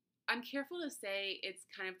 I'm careful to say it's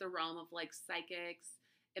kind of the realm of like psychics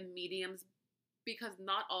and mediums, because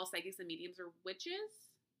not all psychics and mediums are witches,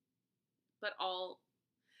 but no,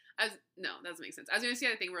 that doesn't make sense. I was going to say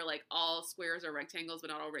the thing where like all squares are rectangles, but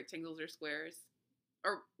not all rectangles are squares,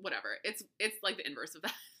 or whatever. It's like the inverse of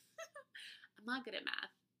that. I'm not good at math.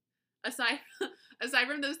 Aside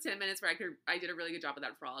from those 10 minutes where I did a really good job of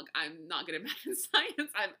that frog, I'm not good at math and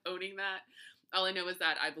science. I'm owning that. All I know is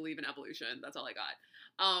that I believe in evolution. That's all I got.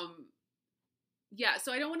 Yeah,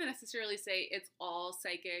 so I don't want to necessarily say it's all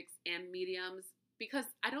psychics and mediums, because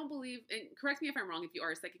I don't believe, and correct me if I'm wrong if you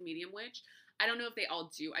are a psychic medium witch, I don't know if they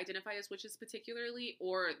all do identify as witches particularly,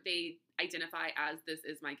 or they identify as, this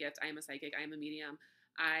is my gift, I am a psychic, I am a medium,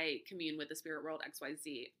 I commune with the spirit world,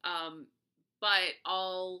 XYZ. But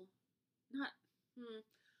all, not,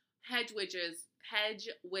 hedge witches,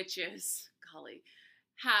 golly,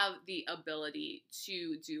 have the ability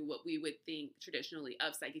to do what we would think traditionally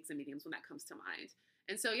of psychics and mediums when that comes to mind.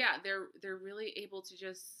 And so, yeah, they're really able to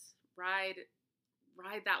just ride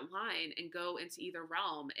that line and go into either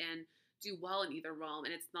realm and do well in either realm.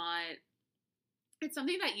 And it's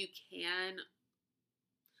something that you can,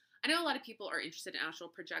 I know a lot of people are interested in astral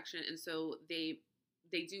projection, and so they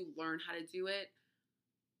do learn how to do it.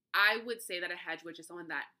 I would say that a hedge witch is someone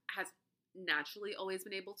that has naturally always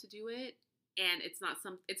been able to do it, and it's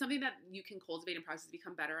something that you can cultivate and practice to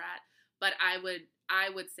become better at. But I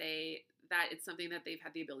would say that it's something that they've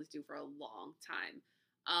had the ability to do for a long time.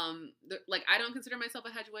 I don't consider myself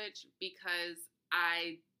a hedge witch because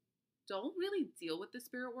I don't really deal with the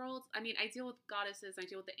spirit world. I mean, I deal with goddesses, I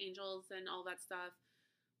deal with the angels and all that stuff,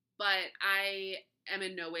 but I am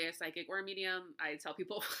in no way a psychic or a medium. I tell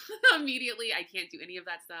people immediately I can't do any of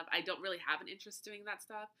that stuff. I don't really have an interest doing that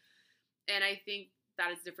stuff. And I think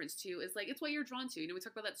that is the difference too, is like, it's what you're drawn to. We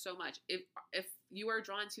talk about that so much. If you are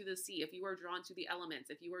drawn to the sea, if you are drawn to the elements,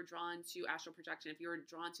 if you are drawn to astral projection, if you are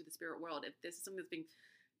drawn to the spirit world, if this is something that's been,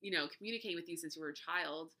 communicating with you since you were a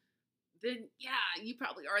child, then yeah, you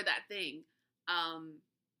probably are that thing.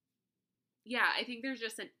 Yeah, I think there's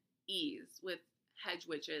just an ease with hedge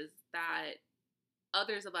witches that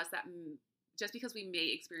others of us that just because we may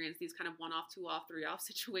experience these kind of one-off, two-off, three-off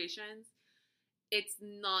situations, it's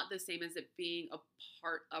not the same as it being a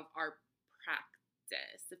part of our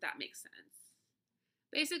practice, if that makes sense.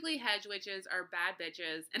 Basically, hedge witches are bad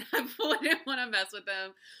bitches, and I wouldn't want to mess with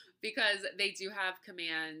them because they do have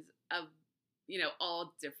command of,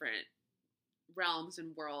 all different realms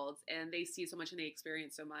and worlds, and they see so much and they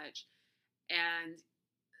experience so much. And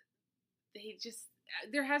they just,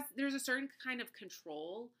 there's a certain kind of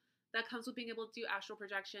control that comes with being able to do astral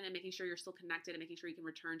projection and making sure you're still connected and making sure you can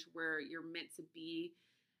return to where you're meant to be.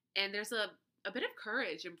 And there's a bit of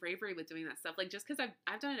courage and bravery with doing that stuff. Like, just because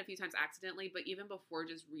I've done it a few times accidentally, but even before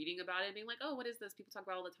just reading about it, being like, oh, what is this? People talk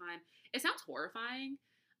about it all the time. It sounds horrifying.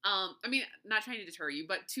 I mean, not trying to deter you,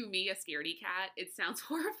 but to me, a scaredy cat, it sounds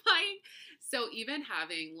horrifying. So even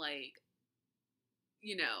having like,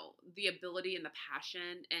 the ability and the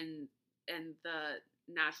passion and the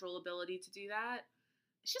natural ability to do that,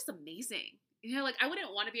 it's just amazing. Like, I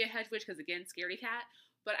wouldn't want to be a hedge witch because, again, scaredy cat,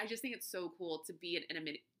 but I just think it's so cool to be an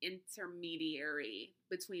intermediary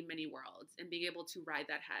between many worlds and being able to ride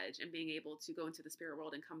that hedge and being able to go into the spirit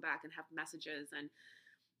world and come back and have messages.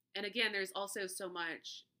 And again, there's also so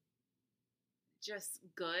much just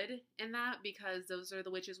good in that, because those are the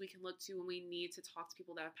witches we can look to when we need to talk to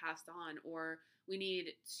people that have passed on, or we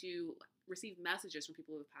need to receive messages from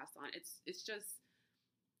people who have passed on.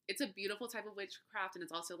 It's a beautiful type of witchcraft, and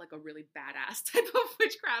it's also like a really badass type of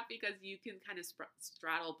witchcraft because you can kind of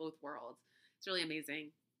straddle both worlds. It's really amazing.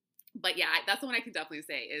 But yeah, that's the one I can definitely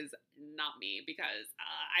say is not me, because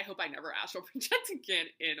I hope I never astral project again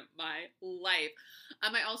in my life.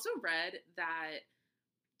 I also read that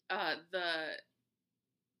the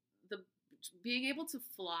being able to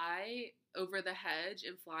fly over the hedge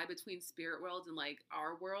and fly between spirit worlds and like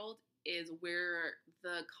our world is where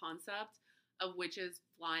the concept of witches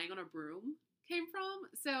flying on a broom came from.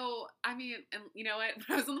 So, I mean, and you know what?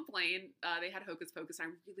 When I was on the plane, they had Hocus Pocus. And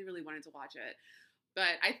I really, really wanted to watch it.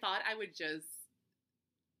 But I thought I would just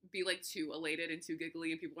be like too elated and too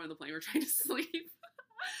giggly and people on the plane were trying to sleep.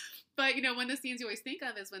 But, one of the scenes you always think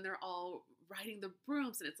of is when they're all riding the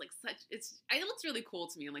brooms, and it looks really cool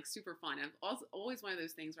to me and like super fun. And also always one of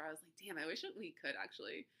those things where I was like, damn, I wish we could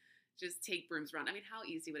actually just take brooms around. I mean, how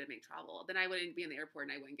easy would it make travel? Then I wouldn't be in the airport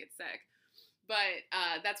and I wouldn't get sick. But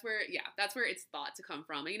that's where it's thought to come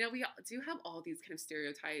from. And, we do have all these kind of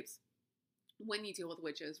stereotypes when you deal with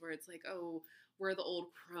witches, where it's like, oh, we're the old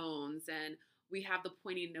crones and we have the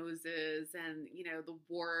pointy noses and, the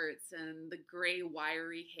warts and the gray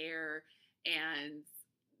wiry hair and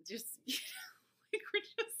just, like we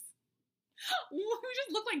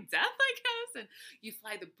just look like death, I guess. And you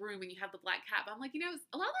fly the broom and you have the black cap. I'm like, a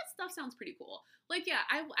lot of that stuff sounds pretty cool. Like, yeah,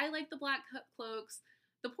 I like the black cloaks.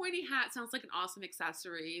 The pointy hat sounds like an awesome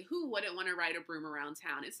accessory. Who wouldn't want to ride a broom around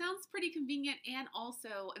town? It sounds pretty convenient and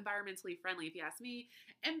also environmentally friendly, if you ask me.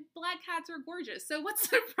 And black cats are gorgeous. So what's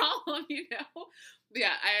the problem,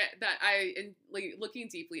 Yeah, looking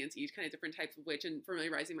deeply into each kind of different types of witch and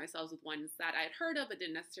familiarizing myself with ones that I had heard of but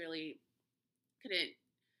didn't necessarily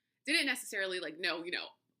like know,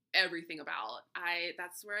 everything about.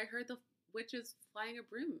 That's where I heard the witches flying a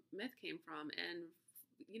broom myth came from. And,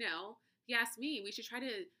 if you ask me, we should try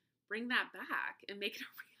to bring that back and make it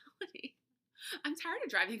a reality. I'm tired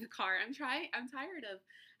of driving a car. I'm tired of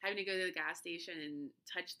having to go to the gas station and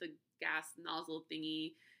touch the gas nozzle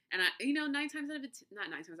thingy. And not 9 times out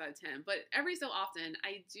of 10, but every so often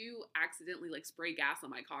I do accidentally like spray gas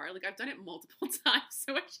on my car. Like, I've done it multiple times.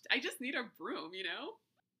 So I just need a broom,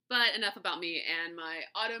 But enough about me and my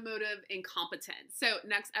automotive incompetence. So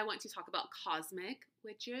next I want to talk about cosmic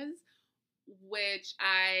witches, which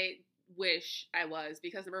I wish I was,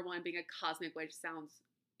 because number one, being a cosmic witch sounds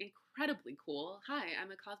incredibly cool. Hi,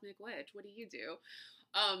 I'm a cosmic witch. What do you do?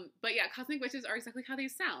 But yeah, cosmic witches are exactly how they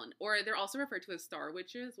sound. Or they're also referred to as star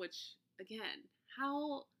witches, which, again,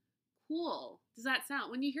 how cool does that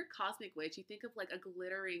sound? When you hear cosmic witch, you think of like a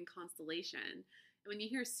glittering constellation. And when you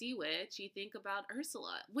hear sea witch, you think about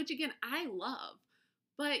Ursula, which again, I love.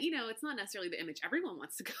 But, it's not necessarily the image everyone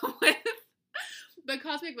wants to go with. But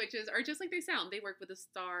cosmic witches are just like they sound. They work with the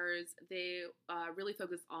stars. They really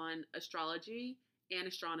focus on astrology and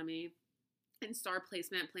astronomy and star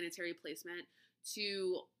placement, planetary placement,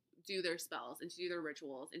 to do their spells and to do their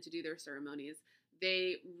rituals and to do their ceremonies.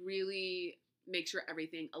 They really make sure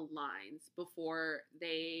everything aligns before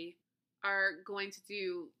they are going to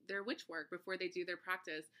do their witch work, before they do their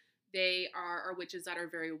practice. They are witches that are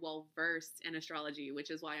very well versed in astrology,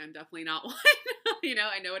 which is why I'm definitely not one.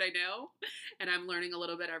 I know what I know, and I'm learning a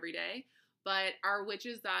little bit every day. But are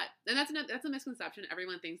witches and that's a misconception.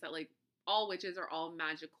 Everyone thinks that like all witches are all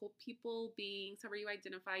magical people, beings, however you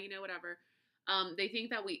identify, whatever. They think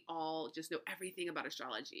that we all just know everything about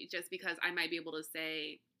astrology just because I might be able to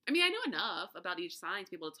say, I mean, I know enough about each sign to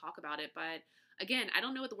be able to talk about it, but again, I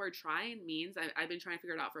don't know what the word trine means. I've been trying to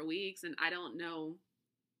figure it out for weeks, and I don't know,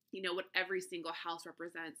 what every single house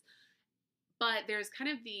represents. But there's kind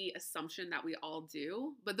of the assumption that we all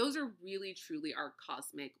do, but those are really truly our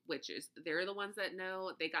cosmic witches. They're the ones that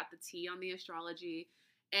know, they got the tea on the astrology.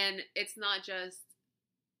 And it's not just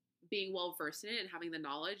being well versed in it and having the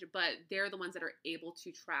knowledge, but they're the ones that are able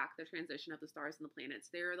to track the transition of the stars and the planets.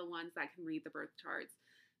 They're the ones that can read the birth charts.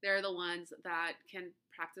 They're the ones that can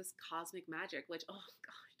practice cosmic magic, which, oh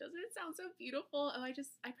gosh, doesn't it sound so beautiful? Oh,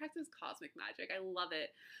 I practice cosmic magic. I love it.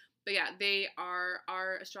 But yeah, they are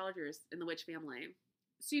our astrologers in the witch family.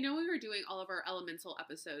 So, when we were doing all of our elemental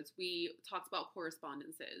episodes, we talked about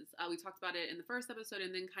correspondences. We talked about it in the first episode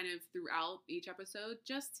and then kind of throughout each episode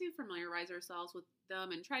just to familiarize ourselves with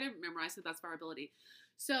them and try to memorize to the best of our ability.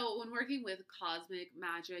 So when working with cosmic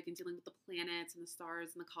magic and dealing with the planets and the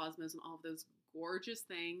stars and the cosmos and all of those gorgeous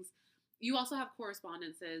things, you also have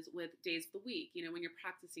correspondences with days of the week, when you're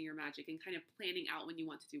practicing your magic and kind of planning out when you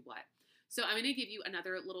want to do what. So I'm going to give you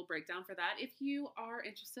another little breakdown for that. If you are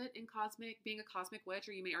interested in being a cosmic witch,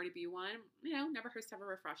 or you may already be one, never hurts to have a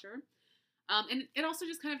refresher. And it also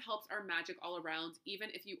just kind of helps our magic all around, even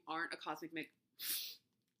if you aren't a cosmic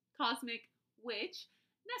witch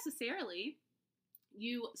necessarily.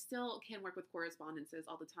 You still can work with correspondences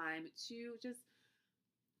all the time to just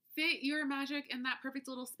fit your magic in that perfect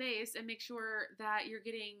little space and make sure that you're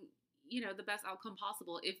getting, the best outcome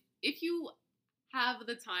possible. If you have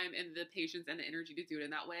the time and the patience and the energy to do it in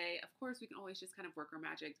that way, of course, we can always just kind of work our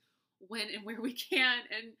magic when and where we can.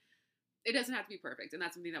 And it doesn't have to be perfect. And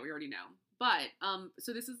that's something that we already know. But,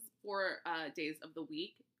 so this is for days of the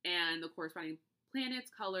week and the corresponding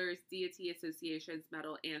planets, colors, deity associations,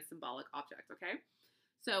 metal, and symbolic objects. Okay.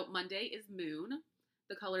 So Monday is moon.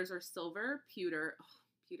 The colors are silver, pewter. Oh,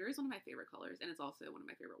 pewter is one of my favorite colors. And it's also one of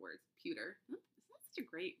my favorite words, pewter. Isn't that such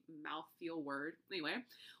a great mouthfeel word? Anyway,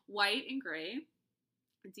 white and gray.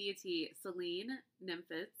 Deity, Selene,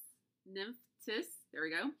 Nephthys, there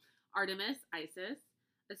we go, Artemis, Isis.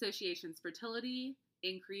 Associations, fertility,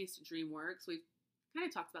 increased dream work. So we've kind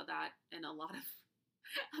of talked about that in a lot of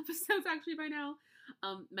episodes actually by now.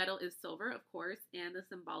 Metal is silver, of course, and the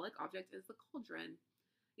symbolic object is the cauldron.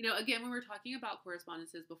 Again, when we were talking about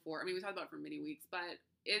correspondences before, we talked about it for many weeks, but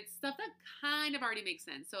it's stuff that kind of already makes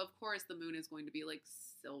sense. So of course the moon is going to be like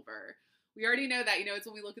silver. We already know that, it's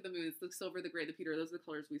when we look at the moon, it's the silver, the gray, the pewter, those are the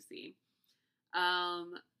colors we see.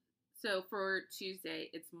 So for Tuesday,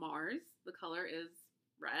 it's Mars. The color is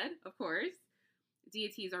red, of course.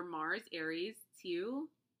 Deities are Mars, Aries, Tiyu,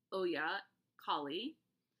 Oya, Kali.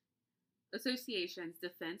 Associations,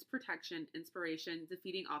 defense, protection, inspiration,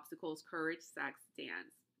 defeating obstacles, courage, sex,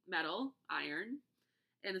 dance. Metal, iron.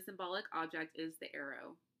 And the symbolic object is the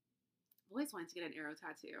arrow. I've always wanted to get an arrow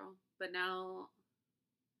tattoo, but now...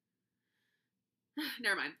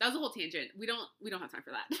 Never mind. That was a whole tangent. We don't have time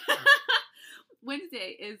for that.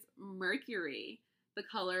 Wednesday is Mercury. The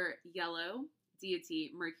color yellow.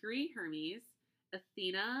 Deity Mercury, Hermes.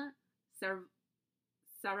 Athena, oh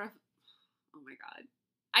my god.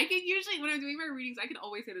 I can usually, when I'm doing my readings, I can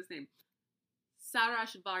always say this name.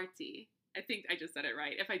 Sarasvati. I think I just said it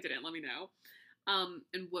right. If I didn't, let me know.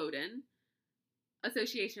 And Woden.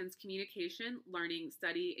 Associations, communication, learning,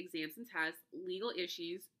 study, exams and tests, legal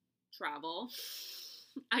issues, travel,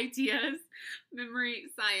 ideas, memory,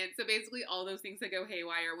 science. So basically all those things that go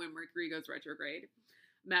haywire when Mercury goes retrograde.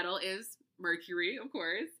 Metal is Mercury, of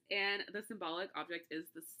course, and the symbolic object is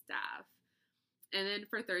the staff. And then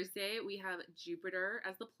for Thursday, we have Jupiter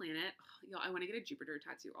as the planet. Oh, y'all, I want to get a Jupiter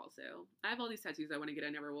tattoo also. I have all these tattoos I want to get. I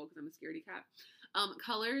never will because I'm a scaredy cat.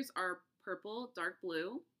 Colors are purple, dark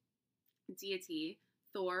blue. Deity,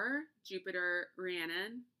 Thor, Jupiter,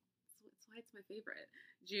 Rhiannon. That's why it's my favorite.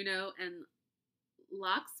 Juno and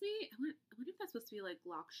Lakshmi. I wonder if that's supposed to be like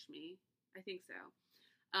Lakshmi. I think so.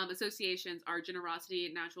 Associations are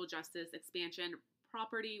generosity, natural justice, expansion,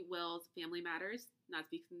 property, wills, family matters. Not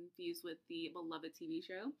to be confused with the beloved TV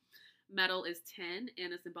show. Metal is tin,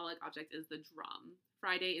 and the symbolic object is the drum.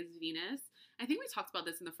 Friday is Venus. I think we talked about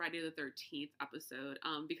this in the Friday the 13th episode,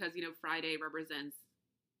 because, Friday represents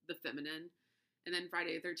the feminine. And then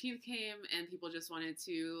Friday the 13th came, and people just wanted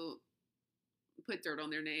to put dirt on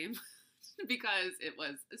their name because it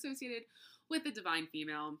was associated with the divine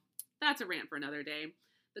female. That's a rant for another day.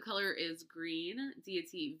 The color is green.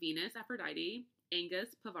 Deity Venus, Aphrodite,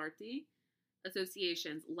 Angus, Parvati.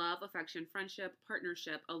 Associations, love, affection, friendship,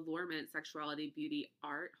 partnership, allurement, sexuality, beauty,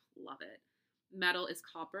 art. Love it. Metal is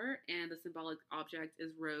copper, and the symbolic object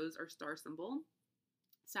is rose or star symbol.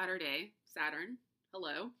 Saturn.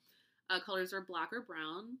 Hello. Colors are black or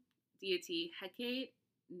brown. Deity, Hecate,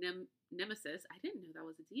 Nemesis. I didn't know that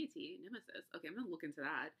was a deity. Nemesis. Okay, I'm going to look into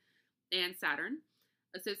that. And Saturn.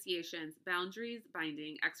 Associations, boundaries,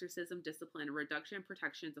 binding, exorcism, discipline, reduction,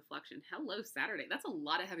 protection, deflection. Hello, Saturday. That's a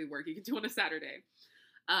lot of heavy work you can do on a Saturday.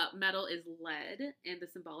 Metal is lead, and the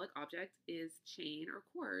symbolic object is chain or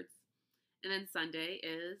cords. And then Sunday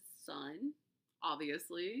is sun,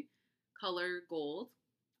 obviously. Color, gold.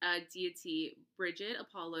 Deity, Bridget,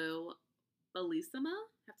 Apollo, Bellissima.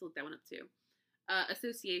 I have to look that one up too.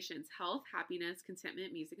 Associations, health, happiness,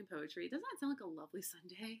 contentment, music, and poetry. Doesn't that sound like a lovely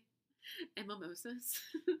Sunday? And mimosas.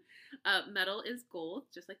 Metal is gold,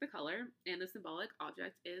 just like the color, and the symbolic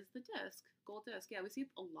object is the disc, gold disc. Yeah, we see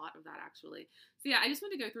a lot of that actually. So yeah, I just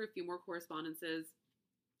want to go through a few more correspondences.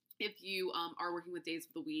 If you are working with days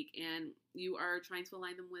of the week and you are trying to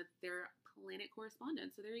align them with their planet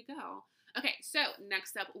correspondence, so there you go. Okay, so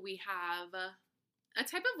next up we have a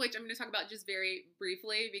type of witch I'm going to talk about just very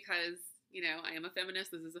briefly because, you know, I am a feminist.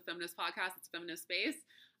 This is a feminist podcast. It's a feminist space.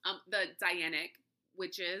 The Dianic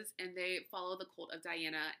witches, and they follow the cult of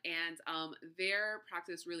Diana, and their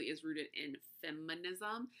practice really is rooted in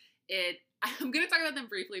feminism. I'm going to talk about them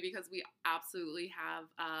briefly because we absolutely have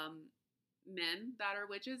men that are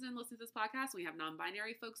witches and listen to this podcast. We have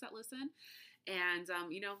non-binary folks that listen, and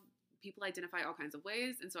you know, people identify all kinds of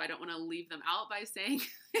ways, and so I don't want to leave them out by saying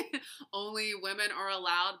only women are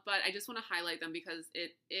allowed, but I just want to highlight them because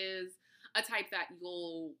it is a type that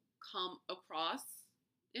you'll come across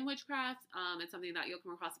in witchcraft. It's something that you'll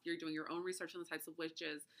come across if you're doing your own research on the types of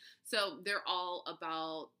witches. So they're all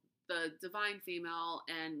about the divine female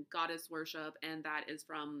and goddess worship, and that is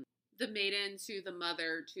from the maiden to the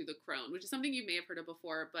mother to the crone, which is something you may have heard of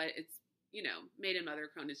before, but it's, you know, maiden, mother,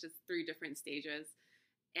 crone is just 3 different stages.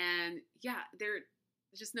 And yeah, there's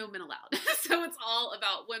just no men allowed. So it's all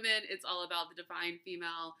about women. It's all about the divine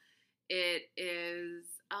female. It is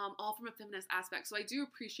all from a feminist aspect. So I do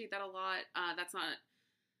appreciate that a lot. That's not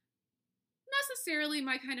necessarily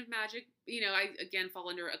my kind of magic. You know, I, again, fall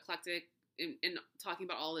under eclectic in talking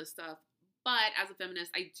about all this stuff. But as a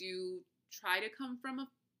feminist, I do try to come from a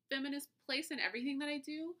feminist place in everything that I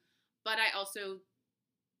do. But I also,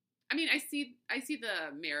 I mean, I see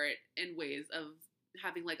the merit in ways of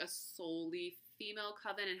having like a solely female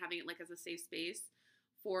coven and having it like as a safe space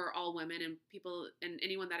for all women and people and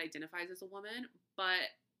anyone that identifies as a woman. But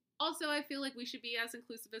also, I feel like we should be as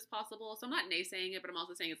inclusive as possible. So I'm not naysaying it, but I'm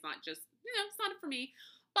also saying it's not just, you know, it's not for me.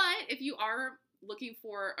 But if you are looking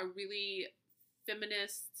for a really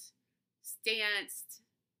feminist stance,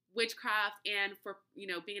 witchcraft, and for, you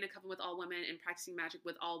know, being in a coven with all women and practicing magic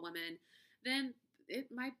with all women, then it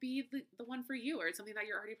might be the one for you, or it's something that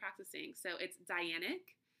you're already practicing. So it's Dianic,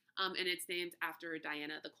 and it's named after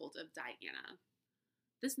Diana, the cult of Diana.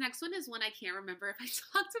 This next one is one I can't remember if I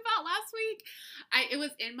talked about last week. It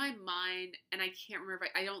was in my mind, and I can't remember.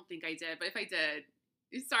 I don't think I did, but if I did,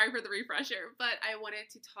 sorry for the refresher. But I wanted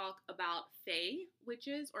to talk about fae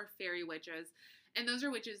witches or fairy witches, and those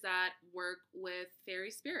are witches that work with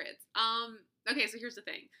fairy spirits. Okay, so here's the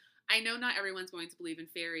thing. I know not everyone's going to believe in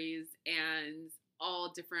fairies and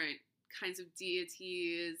all different kinds of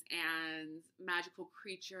deities and magical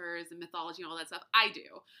creatures and mythology and all that stuff. I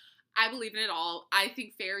do. I believe in it all. I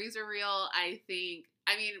think fairies are real. I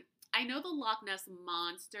know the Loch Ness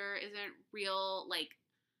Monster isn't real. Like,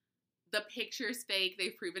 the picture's fake.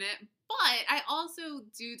 They've proven it. But I also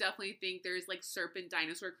do definitely think there's, like, serpent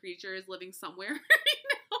dinosaur creatures living somewhere, you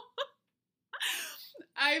know?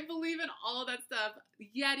 I believe in all of that stuff.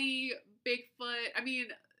 Yeti, Bigfoot. I mean,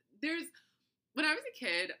 when I was a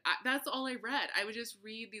kid, that's all I read. I would just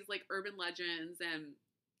read these, like, urban legends and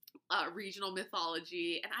regional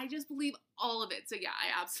mythology, and I just believe all of it. So yeah,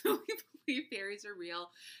 I absolutely believe fairies are real.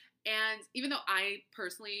 And even though I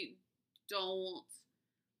personally don't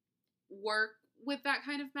work with that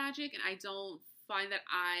kind of magic, and I don't find that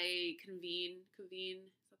I convene,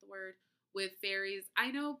 is that the word, with fairies,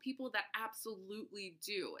 I know people that absolutely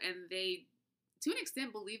do, and they, to an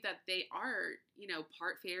extent, believe that they are, you know,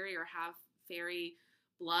 part fairy or have fairy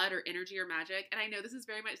blood or energy or magic. And I know this is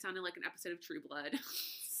very much sounding like an episode of True Blood.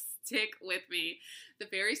 Stick with me. The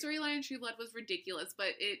fairy storyline in True Blood was ridiculous,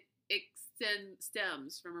 but it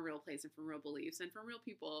stems from a real place and from real beliefs and from real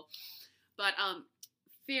people. But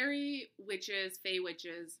fairy witches, fae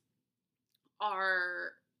witches,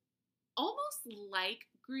 are almost like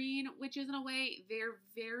green witches in a way. They're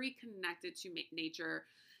very connected to nature.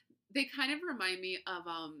 They kind of remind me of,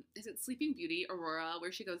 is it Sleeping Beauty, Aurora,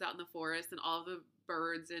 where she goes out in the forest and all the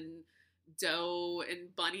birds and doe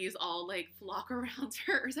and bunnies all like flock around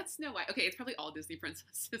her. Or is that Snow White? Okay, it's probably all Disney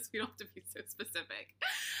princesses. We don't have to be so specific.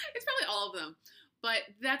 It's probably all of them. But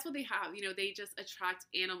that's what they have. You know, they just attract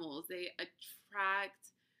animals. They attract.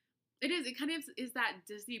 It kind of is that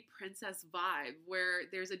Disney princess vibe where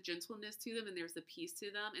there's a gentleness to them and there's a peace to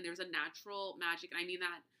them and there's a natural magic. And I mean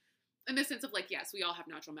that in the sense of like, yes, we all have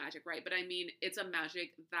natural magic, right? But I mean, it's a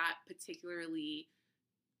magic that particularly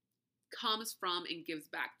comes from and gives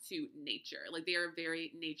back to nature. Like they are a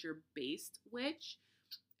very nature-based witch.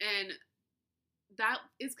 And that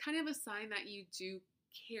is kind of a sign that you do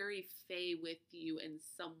carry fae with you in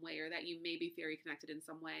some way, or that you may be fairy connected in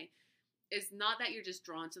some way. Is not that you're just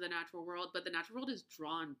drawn to the natural world, but the natural world is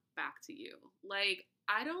drawn back to you. Like,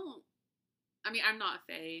 I'm not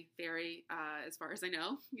a fairy, as far as I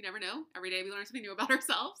know. You never know. Every day we learn something new about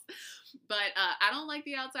ourselves. But I don't like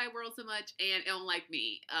the outside world so much, and it don't like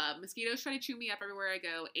me. Mosquitoes try to chew me up everywhere I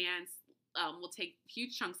go, and will take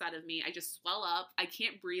huge chunks out of me. I just swell up. I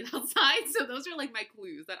can't breathe outside. So those are like my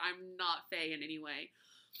clues that I'm not fae in any way.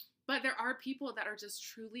 But there are people that are just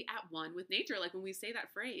truly at one with nature. Like when we say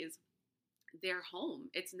that phrase, they're home.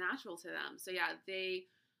 It's natural to them. So yeah, they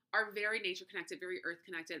are very nature connected, very earth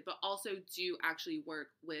connected, but also do actually work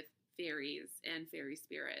with fairies and fairy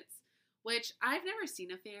spirits, which I've never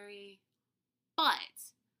seen a fairy, but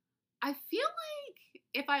I feel like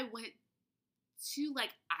if I went to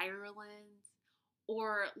like Ireland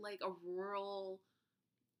or like a rural,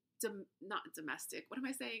 not domestic, what am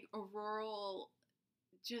I saying? A rural,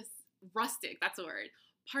 just rustic, that's a word,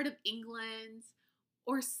 part of England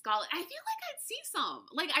or Scotland, I feel like I'd see some.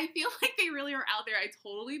 Like, I feel like they really are out there. I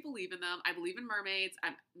totally believe in them. I believe in mermaids.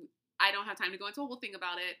 I don't have time to go into a whole thing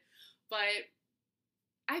about it, but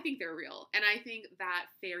I think they're real. And I think that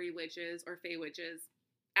fairy witches or fae witches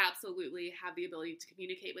absolutely have the ability to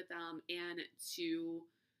communicate with them and to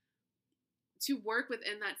work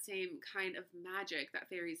within that same kind of magic that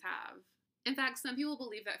fairies have. In fact, some people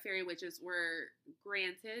believe that fairy witches were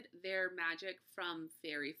granted their magic from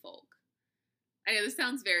fairy folk. I know this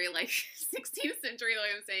sounds very like 16th century the way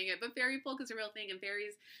I'm saying it, but fairy folk is a real thing, and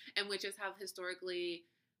fairies and witches have historically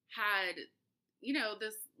had, you know,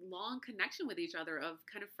 this long connection with each other of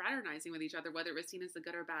kind of fraternizing with each other, whether it was seen as a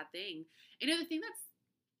good or bad thing. You know, the thing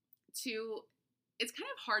that's too, it's kind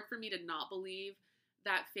of hard for me to not believe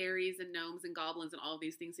that fairies and gnomes and goblins and all of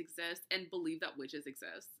these things exist and believe that witches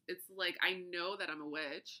exist. It's like, I know that I'm a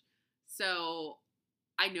witch, so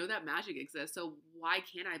I know that magic exists, so why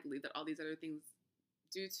can't I believe that all these other things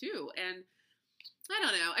do too? And I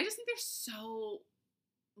don't know. I just think there's so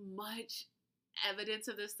much evidence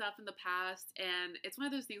of this stuff in the past, and it's one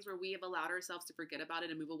of those things where we have allowed ourselves to forget about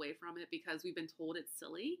it and move away from it because we've been told it's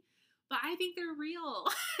silly. But I think they're real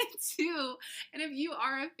too. And if you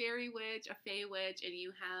are a fairy witch, a fae witch, and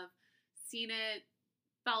you have seen it,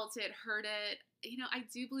 felt it, heard it, you know, I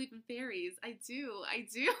do believe in fairies. I do. I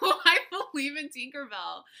believe in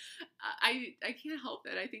Tinkerbell. I can't help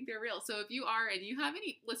it. I think they're real. So if you are, and you have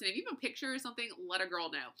any, listen, if you have a picture or something, let a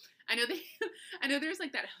girl know. I know there's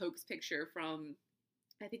like that hoax picture from,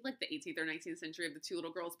 I think like the 18th or 19th century of the two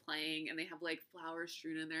little girls playing, and they have like flowers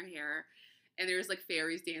strewn in their hair, and there's like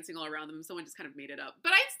fairies dancing all around them. Someone just kind of made it up,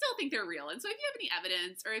 but I still think they're real. And so if you have any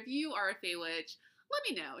evidence, or if you are a fae witch, let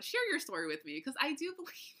me know. Share your story with me, because I do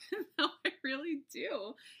believe in them. I really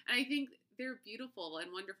do. And I think they're beautiful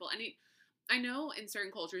and wonderful. And I know in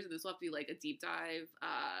certain cultures, and this will have to be like a deep dive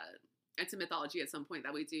into mythology at some point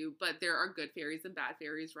that we do, but there are good fairies and bad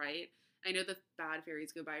fairies, right? I know the bad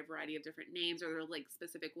fairies go by a variety of different names, or they're like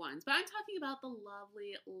specific ones, but I'm talking about the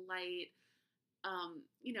lovely, light,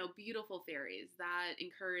 you know, beautiful fairies that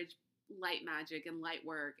encourage light magic and light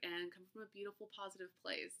work and come from a beautiful, positive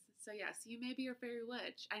place. So yes, you may be a fairy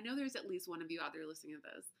witch. I know there's at least one of you out there listening to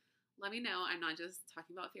this. Let me know I'm not just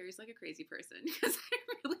talking about fairies like a crazy person, because I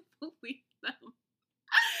really believe them.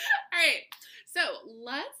 All right, so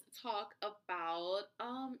let's talk about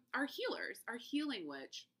our healers, our healing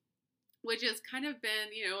witch, which has kind of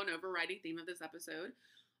been, you know, an overriding theme of this episode.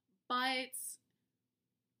 But,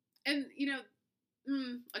 and you know,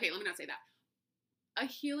 okay, let me not say that. A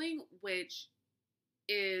healing witch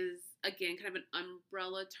is, again, kind of an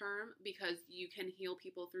umbrella term, because you can heal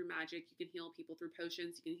people through magic, you can heal people through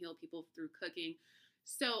potions, you can heal people through cooking.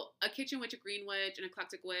 So a kitchen witch, a green witch, an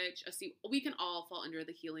eclectic witch, we can all fall under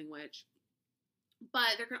the healing witch.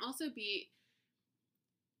 But there can also be,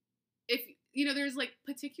 if, you know, there's like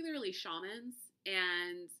particularly shamans,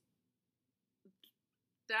 and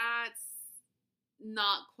that's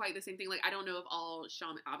not quite the same thing. Like, I don't know if all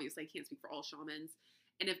shaman, obviously I can't speak for all shamans,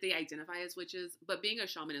 and if they identify as witches, but being a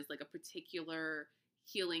shaman is like a particular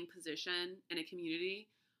healing position in a community.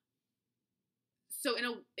 So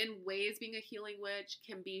in ways, being a healing witch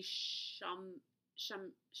can be shamanic.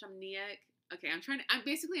 Okay, I'm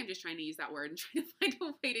just trying to use that word and trying to find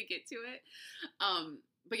a way to get to it.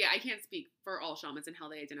 But yeah, I can't speak for all shamans and how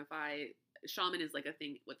they identify. Shaman is like a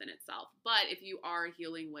thing within itself. But if you are a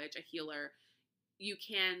healing witch, a healer, you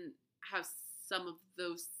can have some of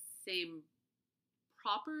those same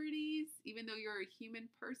properties, even though you're a human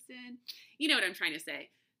person. You know what I'm trying to say.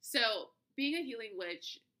 So being a healing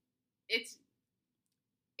witch, it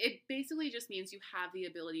basically just means you have the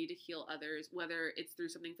ability to heal others, whether it's through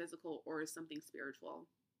something physical or something spiritual.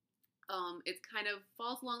 It kind of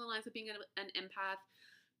falls along the lines of being an empath,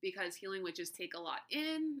 because healing witches take a lot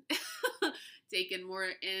in, take in more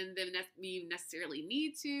in than we necessarily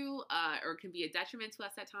need to, or can be a detriment to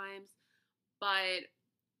us at times. But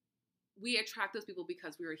we attract those people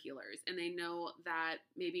because we are healers, and they know that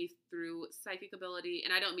maybe through psychic ability,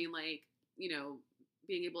 and I don't mean like,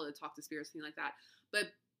 being able to talk to spirits, something like that,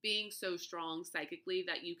 but being so strong psychically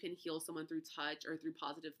that you can heal someone through touch or through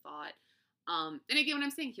positive thought. And again, when I'm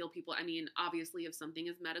saying heal people, I mean, obviously, if something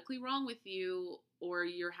is medically wrong with you, or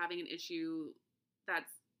you're having an issue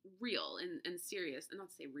that's real and serious, and not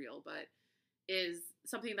to say real, but is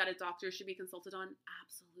something that a doctor should be consulted on,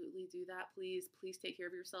 absolutely do that. Please take care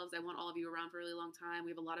of yourselves. I want all of you around for a really long time.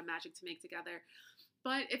 We have a lot of magic to make together.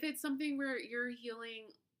 But if it's something where you're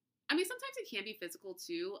healing, I mean, sometimes it can be physical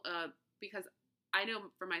too, because I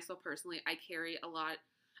know for myself personally, I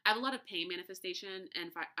have a lot of pain manifestation,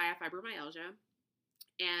 and I have fibromyalgia,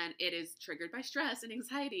 and it is triggered by stress and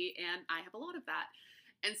anxiety, and I have a lot of that.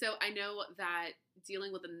 And so I know that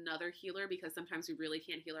dealing with another healer, because sometimes we really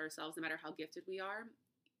can't heal ourselves no matter how gifted we are,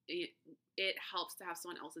 it helps to have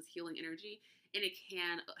someone else's healing energy, and it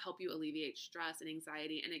can help you alleviate stress and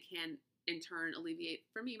anxiety, and it can in turn alleviate,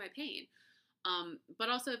 for me, my pain. But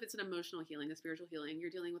also if it's an emotional healing, a spiritual healing,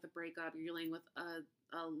 you're dealing with a breakup, you're dealing with a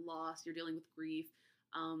loss, you're dealing with grief,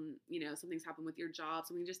 something's happened with your job,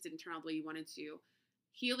 something just didn't turn out the way you wanted to.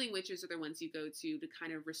 Healing witches are the ones you go to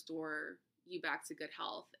kind of restore you back to good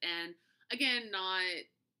health. And again, not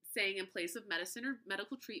saying in place of medicine or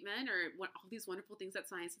medical treatment or all these wonderful things that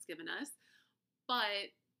science has given us,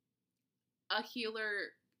 but a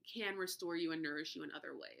healer can restore you and nourish you in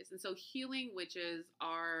other ways. And so healing witches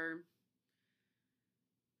are...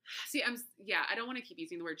 I don't want to keep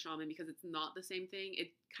using the word shaman because it's not the same thing.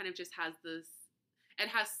 It kind of just has it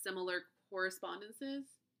has similar correspondences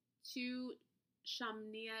to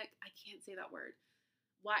shamanic. I can't say that word.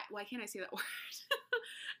 Why can't I say that word?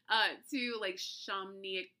 To like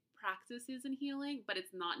shamanic practices in healing, but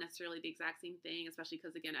it's not necessarily the exact same thing, especially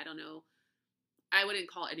because, again, I don't know. I wouldn't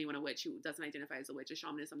call anyone a witch who doesn't identify as a witch. A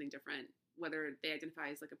shaman is something different, whether they identify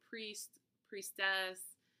as like a priest, priestess,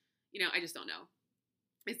 I just don't know.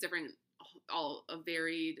 It's different, all of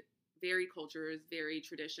varied cultures, varied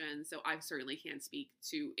traditions. So I certainly can't speak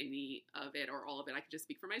to any of it or all of it. I can just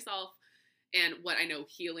speak for myself and what I know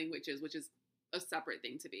healing witches, which is a separate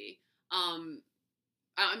thing to be.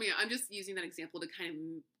 I mean, I'm just using that example to kind of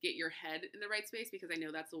get your head in the right space, because I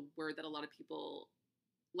know that's a word that a lot of people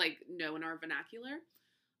know in our vernacular,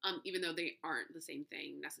 even though they aren't the same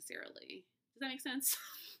thing necessarily. Does that make sense?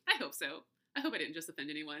 I hope so. I hope I didn't just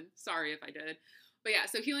offend anyone. Sorry if I did. But yeah,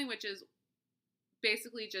 so healing witches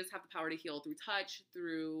basically just have the power to heal through touch,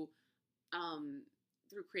 through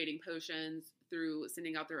creating potions, through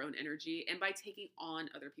sending out their own energy, and by taking on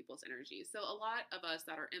other people's energy. So a lot of us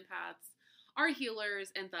that are empaths are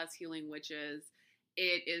healers, and thus healing witches.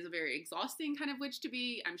 It is a very exhausting kind of witch to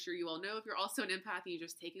be. I'm sure you all know if you're also an empath and you're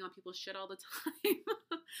just taking on people's shit all the time.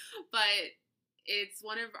 But it's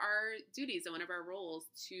one of our duties and one of our roles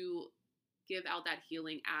to give out that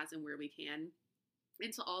healing as and where we can,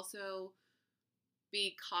 and to also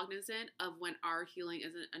be cognizant of when our healing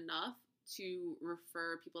isn't enough to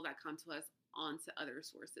refer people that come to us onto other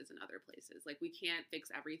sources and other places. Like, we can't fix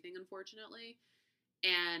everything, unfortunately.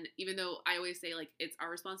 And even though I always say, it's our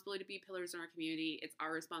responsibility to be pillars in our community, it's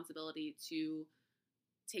our responsibility to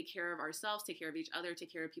take care of ourselves, take care of each other,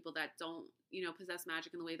 take care of people that don't, possess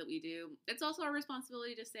magic in the way that we do. It's also our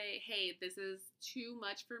responsibility to say, hey, this is too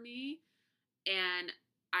much for me, and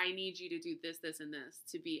I need you to do this, this, and this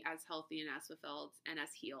to be as healthy and as fulfilled and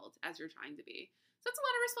as healed as you're trying to be. So it's a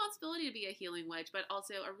lot of responsibility to be a healing witch, but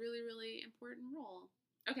also a really, really important role.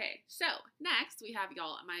 Okay, so next we have,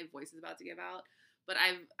 y'all, my voice is about to give out, but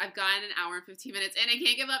I've gotten an hour and 15 minutes and I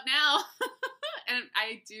can't give up now. And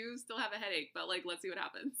I do still have a headache, but let's see what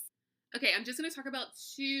happens. Okay, I'm just going to talk about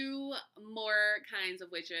 2 more kinds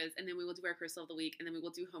of witches, and then we will do our crystal of the week, and then we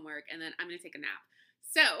will do homework, and then I'm going to take a nap.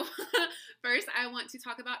 So first I want to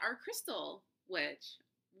talk about our crystal witch,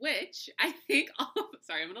 which I think all,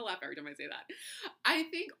 sorry, I'm going to laugh every time I say that. I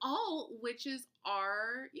think all witches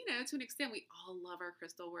are, to an extent, we all love our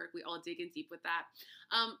crystal work. We all dig in deep with that.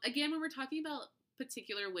 Again, when we're talking about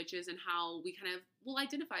particular witches and how we kind of will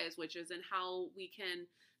identify as witches and how we can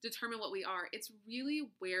determine what we are, it's really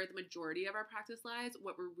where the majority of our practice lies,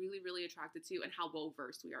 what we're really, really attracted to, and how well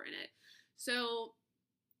versed we are in it. So,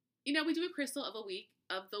 we do a crystal of the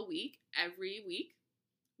week every week.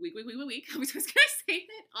 I'm just going to say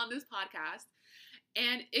it on this podcast.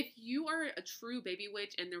 And if you are a true baby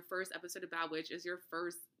witch and their first episode of Bad Witch is your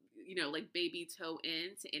first, baby toe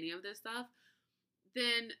into any of this stuff,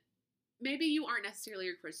 then maybe you aren't necessarily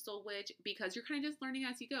a crystal witch because you're kind of just learning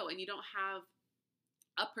as you go and you don't have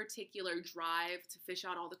a particular drive to fish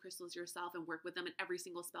out all the crystals yourself and work with them in every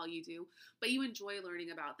single spell you do, but you enjoy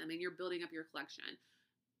learning about them and you're building up your collection.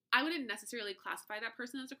 I wouldn't necessarily classify that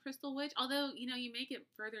person as a crystal witch, although, you may get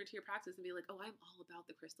further into your practice and be like, oh, I'm all about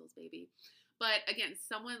the crystals, baby. But again,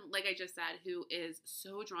 someone, like I just said, who is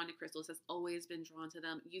so drawn to crystals, has always been drawn to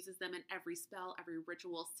them, uses them in every spell, every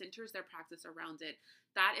ritual, centers their practice around it,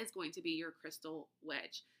 that is going to be your crystal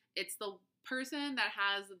witch. It's the person that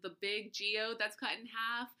has the big geode that's cut in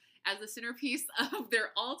half as the centerpiece of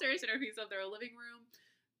their altar, centerpiece of their living room.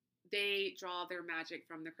 They draw their magic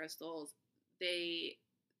from the crystals. They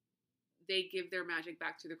give their magic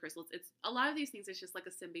back to the crystals. It's a lot of these things. It's just like a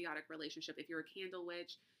symbiotic relationship. If you're a candle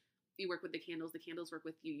witch, you work with the candles work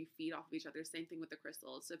with you. You feed off of each other. Same thing with the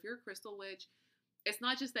crystals. So if you're a crystal witch, it's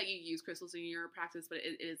not just that you use crystals in your practice, but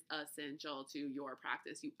it is essential to your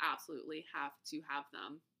practice. You absolutely have to have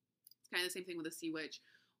them. It's kind of the same thing with a sea witch,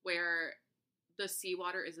 where the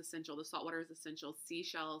seawater is essential. The salt water is essential.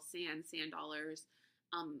 Seashells, sand dollars,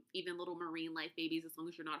 even little marine life babies, as long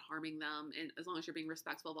as you're not harming them and as long as you're being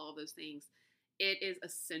respectful of all of those things, it is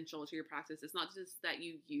essential to your practice. It's not just that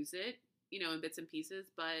you use it, in bits and pieces,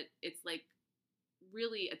 but it's like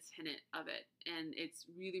really a tenet of it. And it's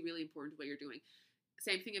really, really important to what you're doing.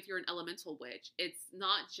 Same thing if you're an elemental witch. It's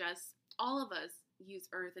not just, all of us use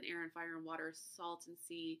earth and air and fire and water, salt and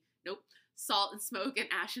sea. Nope. Salt and smoke and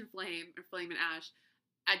ash and flame, or flame and ash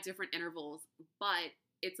at different intervals. But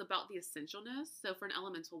it's about the essentialness. So for an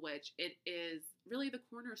elemental witch, it is really the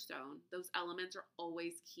cornerstone. Those elements are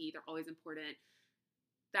always key. They're always important.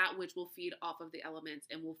 That witch will feed off of the elements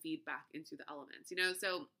and will feed back into the elements,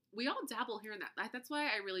 So we all dabble here and that. That's why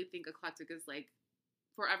I really think eclectic is like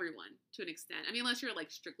for everyone to an extent. I mean, unless you're like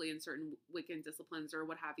strictly in certain Wiccan disciplines or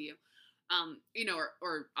what have you,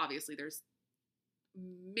 or obviously there's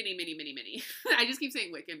many. I just keep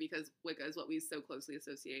saying Wiccan because Wicca is what we so closely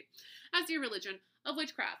associate as your religion of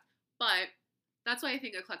witchcraft. But that's why I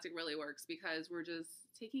think eclectic really works, because we're just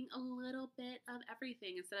taking a little bit of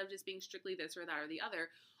everything instead of just being strictly this or that or the other.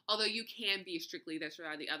 Although you can be strictly this or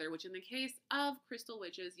that or the other, which in the case of crystal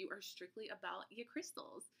witches, you are strictly about your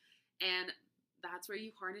crystals. And that's where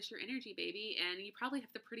you harness your energy, baby. And you probably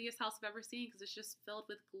have the prettiest house I've ever seen because it's just filled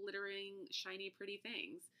with glittering, shiny, pretty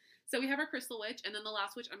things. So we have our crystal witch, and then the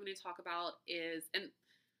last witch I'm going to talk about is, and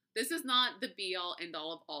this is not the be-all,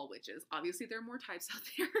 end-all of all witches. Obviously, there are more types out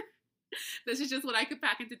there. This is just what I could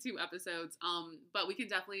pack into 2 episodes, but we can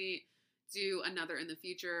definitely do another in the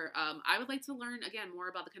future. I would like to learn, again, more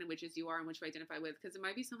about the kind of witches you are and which you identify with, because it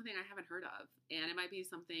might be something I haven't heard of, and it might be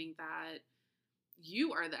something that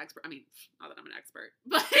you are the expert. I mean, not that I'm an expert,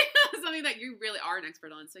 but something that you really are an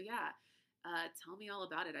expert on. So yeah, tell me all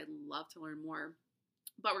about it. I'd love to learn more.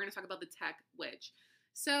 But we're going to talk about the tech witch.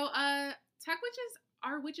 So tech witches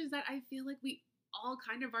are witches that I feel like we all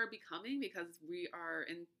kind of are becoming, because we are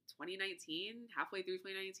in 2019, halfway through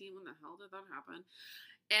 2019. When the hell did that happen?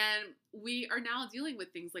 And we are now dealing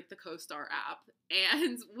with things like the CoStar app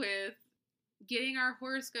and with getting our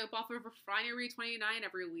horoscope off of Refinery29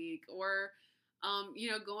 every week, or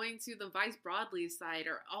going to the Vice Broadly site,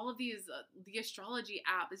 or all of these, the astrology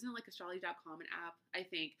app. Isn't it like astrology.com an app? I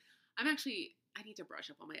think. I need to brush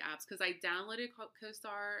up on my apps, because I downloaded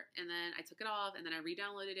CoStar and then I took it off and then I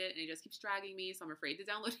re-downloaded it and it just keeps dragging me. So I'm afraid to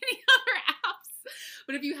download any other apps.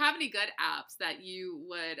 But if you have any good apps that you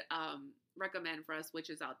would recommend for us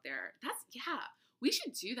witches out there, we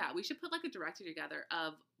should do that. We should put like a directory together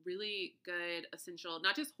of really good, essential,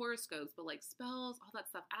 not just horoscopes, but like spells, all that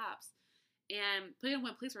stuff, apps, and put it in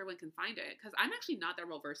one place where everyone can find it. Because I'm actually not that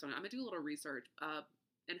well versed on it. I'm going to do a little research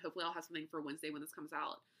and hopefully I'll have something for Wednesday when this comes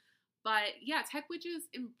out. But yeah, tech witches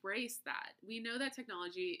embrace that. We know that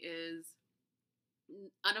technology is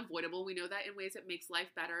unavoidable. We know that in ways it makes life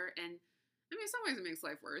better. And I mean, in some ways it makes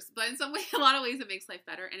life worse, but in some ways, a lot of ways it makes life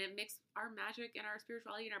better. And it makes our magic and our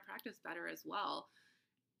spirituality and our practice better as well.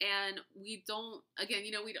 And we don't, again,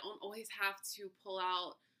 we don't always have to pull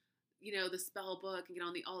out, the spell book and get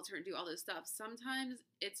on the altar and do all this stuff. Sometimes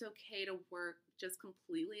it's okay to work just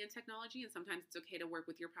completely in technology, and sometimes it's okay to work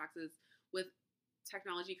with your practice with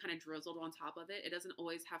technology kind of drizzled on top of it. It doesn't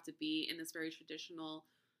always have to be in this very traditional,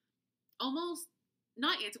 almost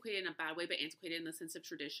not antiquated in a bad way, but antiquated in the sense of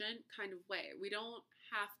tradition kind of way. We don't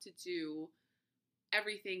have to do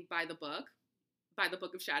everything by the book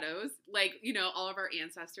of shadows. Like, all of our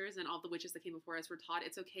ancestors and all the witches that came before us were taught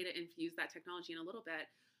it's okay to infuse that technology in a little bit.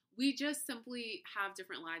 We just simply have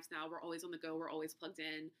different lives now. We're always on the go. We're always plugged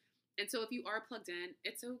in. And so if you are plugged in,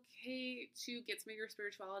 it's okay to get some of your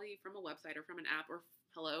spirituality from a website or from an app or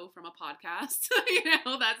from a podcast.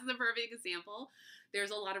 That's the perfect example.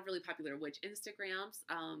 There's a lot of really popular witch Instagrams.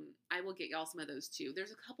 I will get y'all some of those too.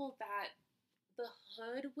 There's a couple that the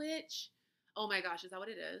Hood Witch. Oh my gosh, is that what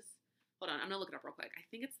it is? Hold on, I'm gonna look it up real quick. I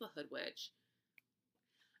think it's the Hood Witch.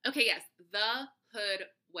 Okay, yes, the Hood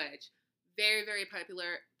Witch. Very, very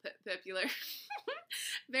popular,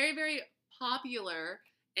 very, very popular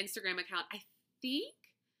Instagram account. I think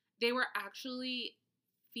they were actually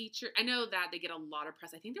featured. I know that they get a lot of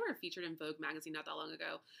press. I think they were featured in Vogue magazine not that long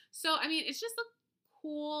ago. So, I mean, it's just a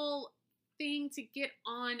cool thing to get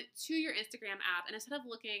on to your Instagram app. And instead of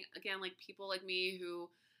looking, again, like people like me who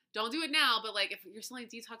don't do it now, but like if you're selling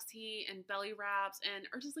detox tea and belly wraps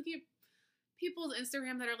or just looking at people's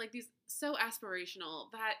Instagram that are like these so aspirational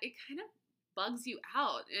that it kind of bugs you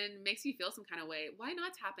out and makes you feel some kind of way. Why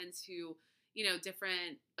not tap into,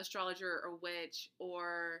 different astrologer or witch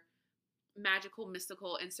or magical,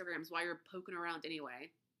 mystical Instagrams while you're poking around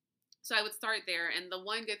anyway? So I would start there. And the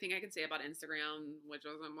one good thing I can say about Instagram, which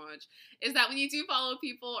wasn't much, is that when you do follow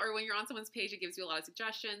people or when you're on someone's page, it gives you a lot of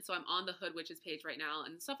suggestions. So I'm on the Hood Witches page right now.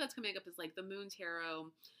 And stuff that's coming up is like the Moon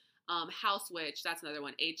Tarot, House Witch. That's another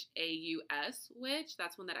one. Haus Witch.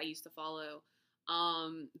 That's one that I used to follow.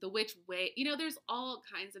 The Witch Way. There's all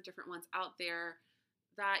kinds of different ones out there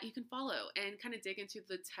that you can follow and kind of dig into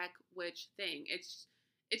the tech witch thing. It's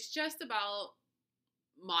just about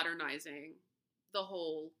modernizing the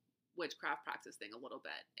whole witchcraft practice thing a little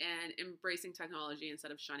bit and embracing technology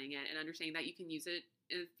instead of shunning it and understanding that you can use it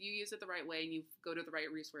if you use it the right way and you go to the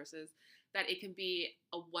right resources, that it can be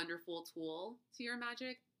a wonderful tool to your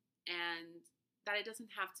magic and that it doesn't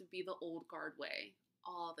have to be the old guard way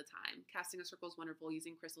all the time. Casting a circle is wonderful.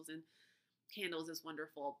 Using crystals and candles is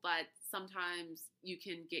wonderful, but sometimes you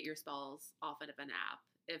can get your spells off of an app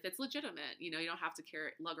if it's legitimate. You don't have to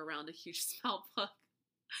lug around a huge spell book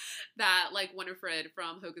that, like Winifred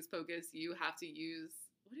from Hocus Pocus, you have to use.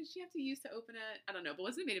 What did she have to use to open it? I don't know, but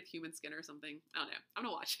wasn't it made of human skin or something? I don't know. I'm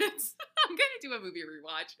gonna watch it. I'm gonna do a movie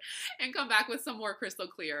rewatch and come back with some more crystal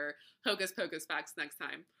clear Hocus Pocus facts next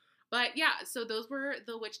time. But yeah, so those were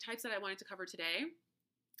the witch types that I wanted to cover today.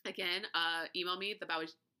 Again, email me,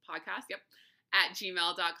 thebadwitchpodcast,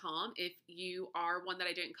 @gmail.com. If you are one that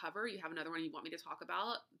I didn't cover, you have another one you want me to talk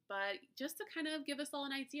about, but just to kind of give us all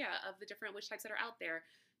an idea of the different witch types that are out there.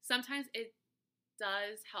 Sometimes it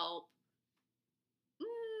does help.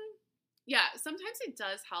 Sometimes it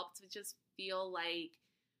does help to just feel like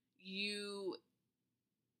you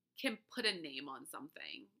can put a name on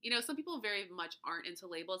something. Some people very much aren't into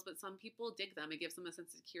labels, but some people dig them. It gives them a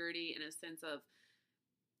sense of security and a sense of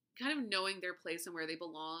kind of knowing their place and where they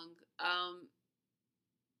belong.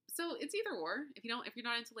 So it's either or. If you're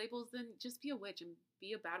not into labels, then just be a witch and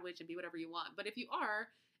be a bad witch and be whatever you want. But if you are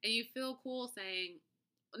and you feel cool saying,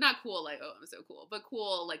 not cool like, oh, I'm so cool, but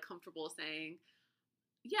cool like comfortable saying,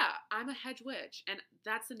 yeah, I'm a hedge witch and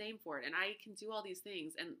that's the name for it and I can do all these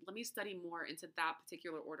things and let me study more into that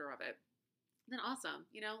particular order of it, then awesome.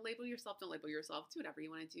 Label yourself, don't label yourself, do whatever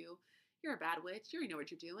you want to do. You're a bad witch. You already know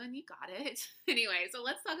what you're doing. You got it. Anyway, so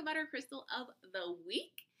let's talk about our crystal of the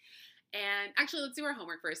week. And actually, let's do our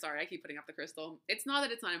homework first. Sorry, I keep putting up the crystal. It's not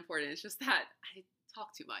that it's not important. It's just that I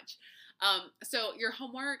talk too much. So your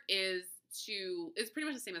homework is pretty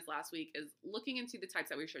much the same as last week, is looking into the types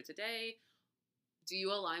that we shared today. Do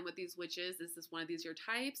you align with these witches? Is this one of these your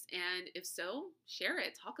types? And if so, share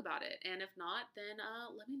it, talk about it. And if not, then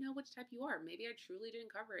let me know which type you are. Maybe I truly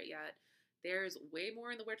didn't cover it yet. There's way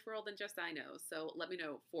more in the witch world than just I know. So let me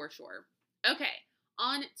know for sure. Okay,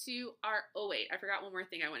 on to our, oh wait, I forgot one more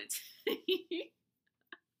thing I wanted to one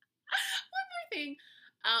more thing.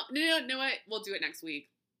 No, what? We'll do it next week.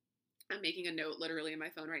 I'm making a note literally in my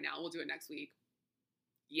phone right now. We'll do it next week.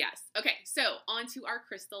 Yes. Okay, so on to our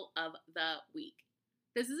crystal of the week.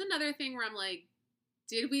 This is another thing where I'm like,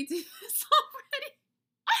 did we do this already?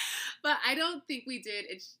 But I don't think we did.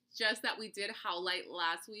 It's just that we did Howlite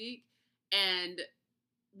last week. And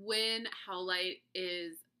when Howlite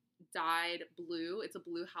is dyed blue, it's a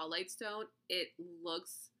blue Howlite stone, it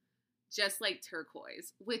looks just like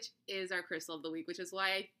turquoise, which is our crystal of the week, which is why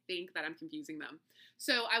I think that I'm confusing them.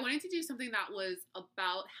 So I wanted to do something that was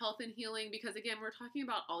about health and healing because, again, we're talking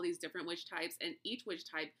about all these different witch types, and each witch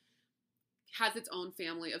type has its own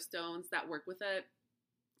family of stones that work with it.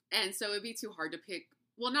 And so it'd be too hard to pick.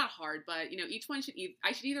 Well, not hard, but, each one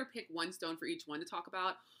I should either pick one stone for each one to talk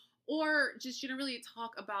about, or just generally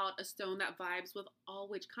talk about a stone that vibes with all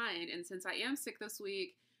witch kind. And since I am sick this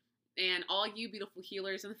week, and all you beautiful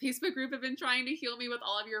healers in the Facebook group have been trying to heal me with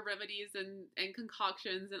all of your remedies and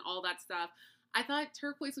concoctions and all that stuff, I thought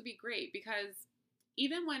turquoise would be great because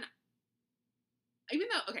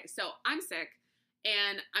okay, so I'm sick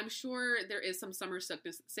and I'm sure there is some summer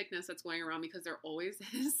sickness that's going around because there always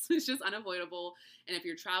is. It's just unavoidable. And if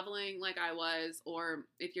you're traveling like I was, or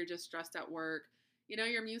if you're just stressed at work,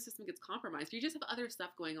 your immune system gets compromised. You just have other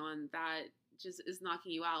stuff going on that just is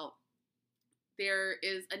knocking you out. There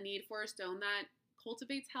is a need for a stone that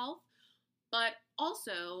cultivates health, but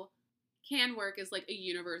also can work as like a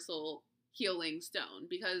universal healing stone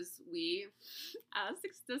because we, as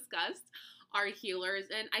discussed, are healers.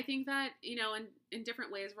 And I think that, in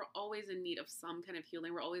different ways, we're always in need of some kind of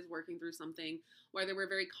healing. We're always working through something, whether we're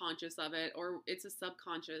very conscious of it or it's a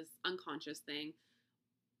subconscious, unconscious thing.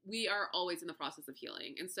 We are always in the process of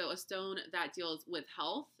healing. And so a stone that deals with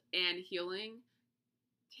health and healing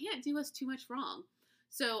can't do us too much wrong.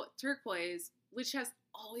 So turquoise, which has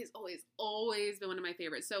always, always, always been one of my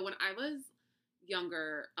favorites. So when I was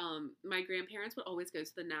younger, my grandparents would always go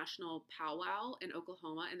to the national powwow in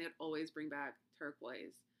Oklahoma, and they would always bring back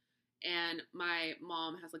turquoise. And my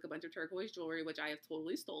mom has like a bunch of turquoise jewelry, which I have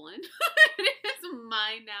totally stolen. It is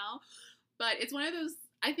mine now. But it's one of those,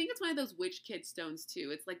 I think it's one of those witch kid stones too.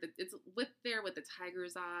 It's like it's with the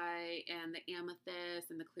tiger's eye and the amethyst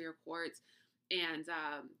and the clear quartz and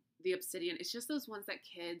the obsidian. It's just those ones that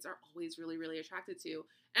kids are always really, really attracted to.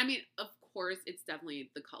 I mean, of course, it's definitely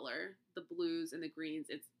the color, the blues and the greens.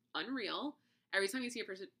 It's unreal. Every time you see a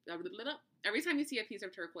piece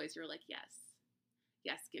of turquoise, you're like,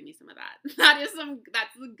 yes, give me some of that. That's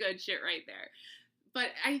the good shit right there. But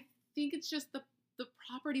I think it's just the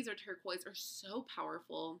properties of turquoise are so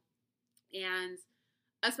powerful, and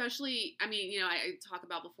especially, I mean, I talk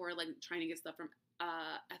about before, like trying to get stuff from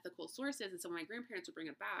ethical sources, and so when my grandparents would bring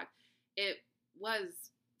it back, it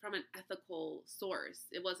was from an ethical source.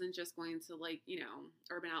 It wasn't just going to like,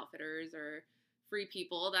 Urban Outfitters or Free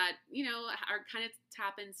People that, are kind of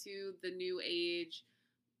tap into the new age,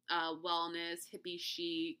 wellness, hippie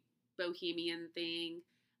chic, bohemian thing,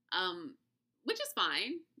 which is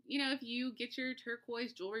fine. If you get your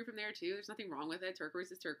turquoise jewelry from there too, there's nothing wrong with it.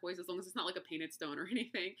 Turquoise is turquoise as long as it's not like a painted stone or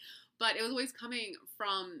anything. But it was always coming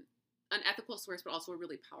from an ethical source, but also a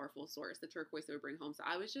really powerful source, the turquoise they would bring home. So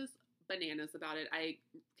I was just bananas about it. I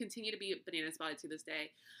continue to be bananas about it to this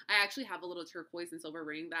day. I actually have a little turquoise and silver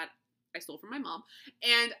ring that I stole from my mom,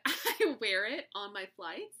 and I wear it on my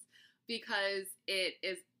flights because it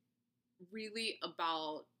is really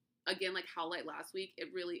about, again, like how light last week, it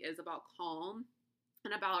really is about calm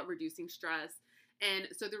and about reducing stress. And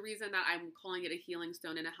so the reason that I'm calling it a healing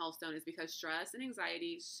stone and a health stone is because stress and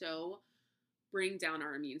anxiety so bring down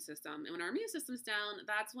our immune system. And when our immune system's down,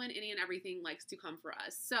 that's when any and everything likes to come for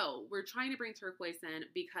us. So we're trying to bring turquoise in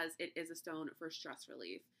because it is a stone for stress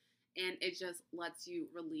relief. And it just lets you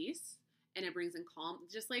release and it brings in calm.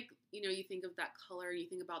 Just like, you think of that color, you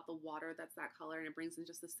think about the water that's that color, and it brings in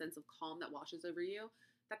just a sense of calm that washes over you.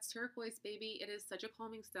 That's turquoise, baby. It is such a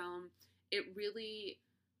calming stone. It really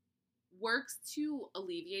works to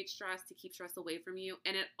alleviate stress, to keep stress away from you,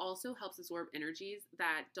 and it also helps absorb energies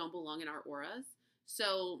that don't belong in our auras.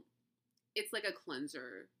 So it's like a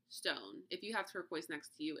cleanser stone. If you have turquoise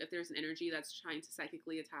next to you, if there's an energy that's trying to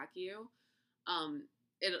psychically attack you,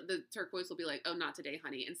 the turquoise will be like, oh, not today,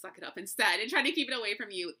 honey, and suck it up instead and try to keep it away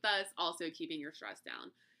from you, thus also keeping your stress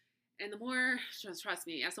down. And the more, trust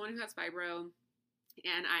me, as someone who has fibro,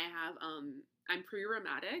 and I'm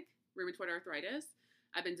rheumatoid arthritis.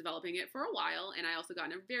 I've been developing it for a while, and I also got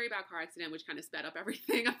in a very bad car accident, which kind of sped up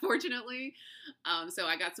everything, unfortunately. So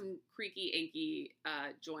I got some creaky, achy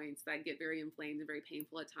joints that get very inflamed and very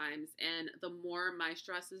painful at times. And the more my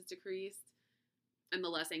stress is decreased and the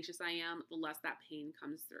less anxious I am, the less that pain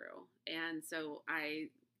comes through. And so I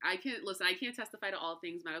can't testify to all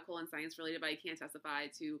things medical and science related, but I can testify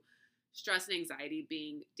to stress and anxiety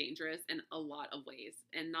being dangerous in a lot of ways,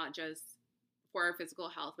 and not just for our physical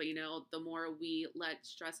health, but the more we let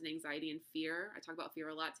stress and anxiety and fear, I talk about fear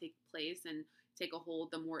a lot, take place and take a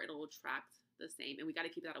hold, the more it'll attract the same. And we got to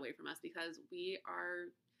keep that away from us because we are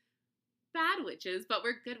bad witches, but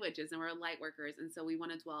we're good witches and we're light workers. And so we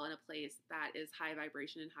want to dwell in a place that is high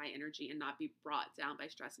vibration and high energy and not be brought down by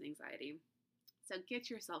stress and anxiety. So get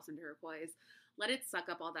yourself some turquoise. Let it suck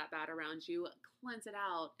up all that bad around you, cleanse it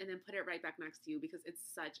out, and then put it right back next to you because it's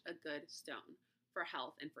such a good stone for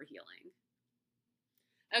health and for healing.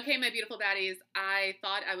 Okay, my beautiful baddies, I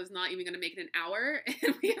thought I was not even going to make it an hour,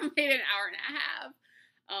 and we have made an hour and a half.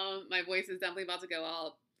 My voice is definitely about to go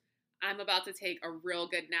out. I'm about to take a real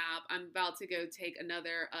good nap. I'm about to go take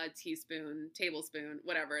another tablespoon,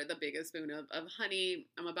 whatever, the biggest spoon of honey.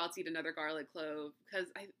 I'm about to eat another garlic clove because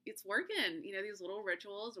it's working. You know, these little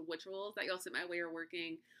rituals or witch rules that y'all sent my way are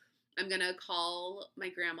working. I'm going to call my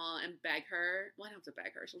grandma and beg her. Well, I don't have to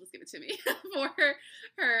beg her. She'll just give it to me for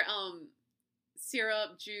her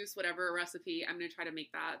syrup, juice, whatever recipe. I'm going to try to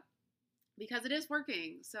make that because it is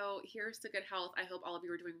working. So here's to good health. I hope all of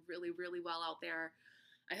you are doing really, really well out there.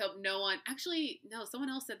 I hope someone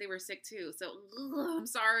else said they were sick too. So I'm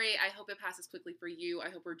sorry. I hope it passes quickly for you. I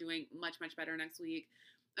hope we're doing much, much better next week.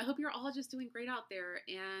 I hope you're all just doing great out there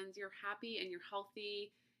and you're happy and you're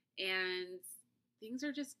healthy and things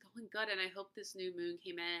are just going good. And I hope this new moon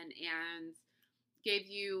came in and gave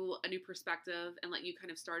you a new perspective and let you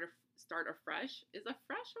kind of start afresh. Is a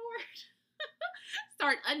fresh a word?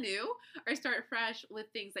 Start anew or start fresh with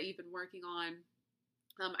things that you've been working on.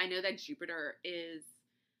 I know that Jupiter is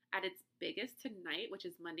at its biggest tonight, which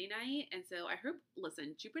is Monday night. And so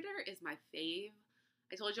listen, Jupiter is my fave.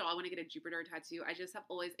 I told y'all I want to get a Jupiter tattoo. I just have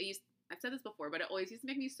I've said this before, but it always used to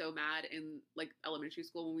make me so mad in like elementary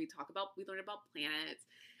school when we learned about planets.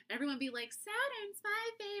 Everyone be like, Saturn's my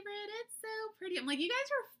favorite. It's so pretty. I'm like, you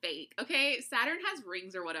guys are fake, okay? Saturn has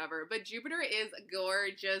rings or whatever, but Jupiter is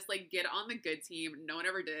gorgeous. Like, get on the good team. No one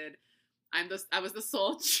ever did. I was the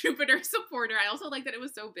sole Jupiter supporter. I also like that it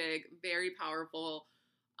was so big, very powerful,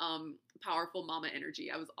 powerful mama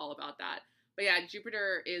energy. I was all about that. But yeah,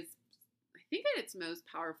 Jupiter is, I think, at its most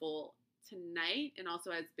powerful tonight and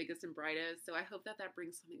also at its biggest and brightest. So I hope that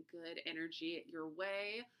brings some good energy your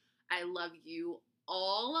way. I love you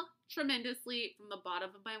all tremendously from the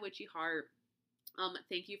bottom of my witchy heart.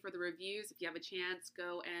 Thank you for the reviews. If you have a chance,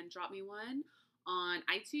 go and drop me one on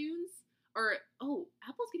iTunes.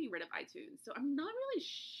 Apple's getting rid of iTunes, so I'm not really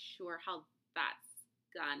sure how that's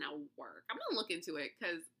gonna work. I'm gonna look into it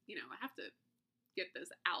because, I have to get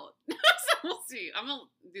this out. So we'll see. I'm gonna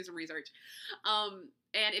do some research.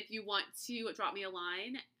 And if you want to drop me a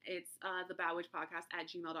line, it's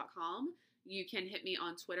thebadwitchpodcast@gmail.com. You can hit me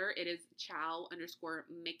on Twitter. It is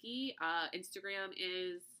chow_Mickey. Instagram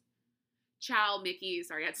is chowmickey.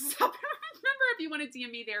 Sorry, I had to stop. Remember, if you want to DM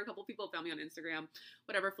me there, a couple people found me on Instagram.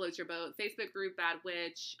 Whatever floats your boat. Facebook group, Bad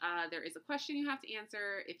Witch. There is a question you have to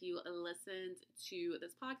answer if you listened to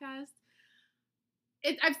this podcast.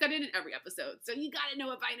 I've said it in every episode, so you gotta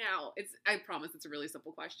know it by now. I promise it's a really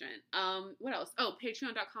simple question. What else?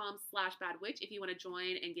 Patreon.com/badwitch if you want to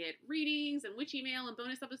join and get readings and witchy mail and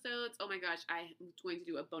bonus episodes. Oh my gosh, I'm going to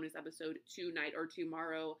do a bonus episode tonight or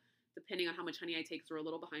tomorrow, depending on how much honey I take, so we're a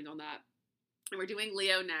little behind on that. And we're doing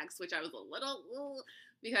Leo next, which I was a little,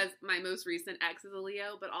 because my most recent ex is a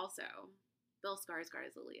Leo, but also Bill Skarsgård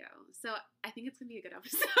is a Leo. So I think it's going to be a good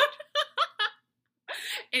episode.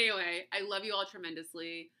 Anyway, I love you all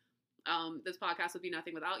tremendously. This podcast would be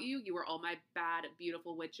nothing without you. You are all my bad,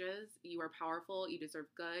 beautiful witches. You are powerful. You deserve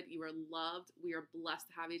good. You are loved. We are blessed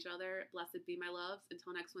to have each other. Blessed be my loves.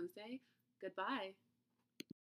 Until next Wednesday, goodbye.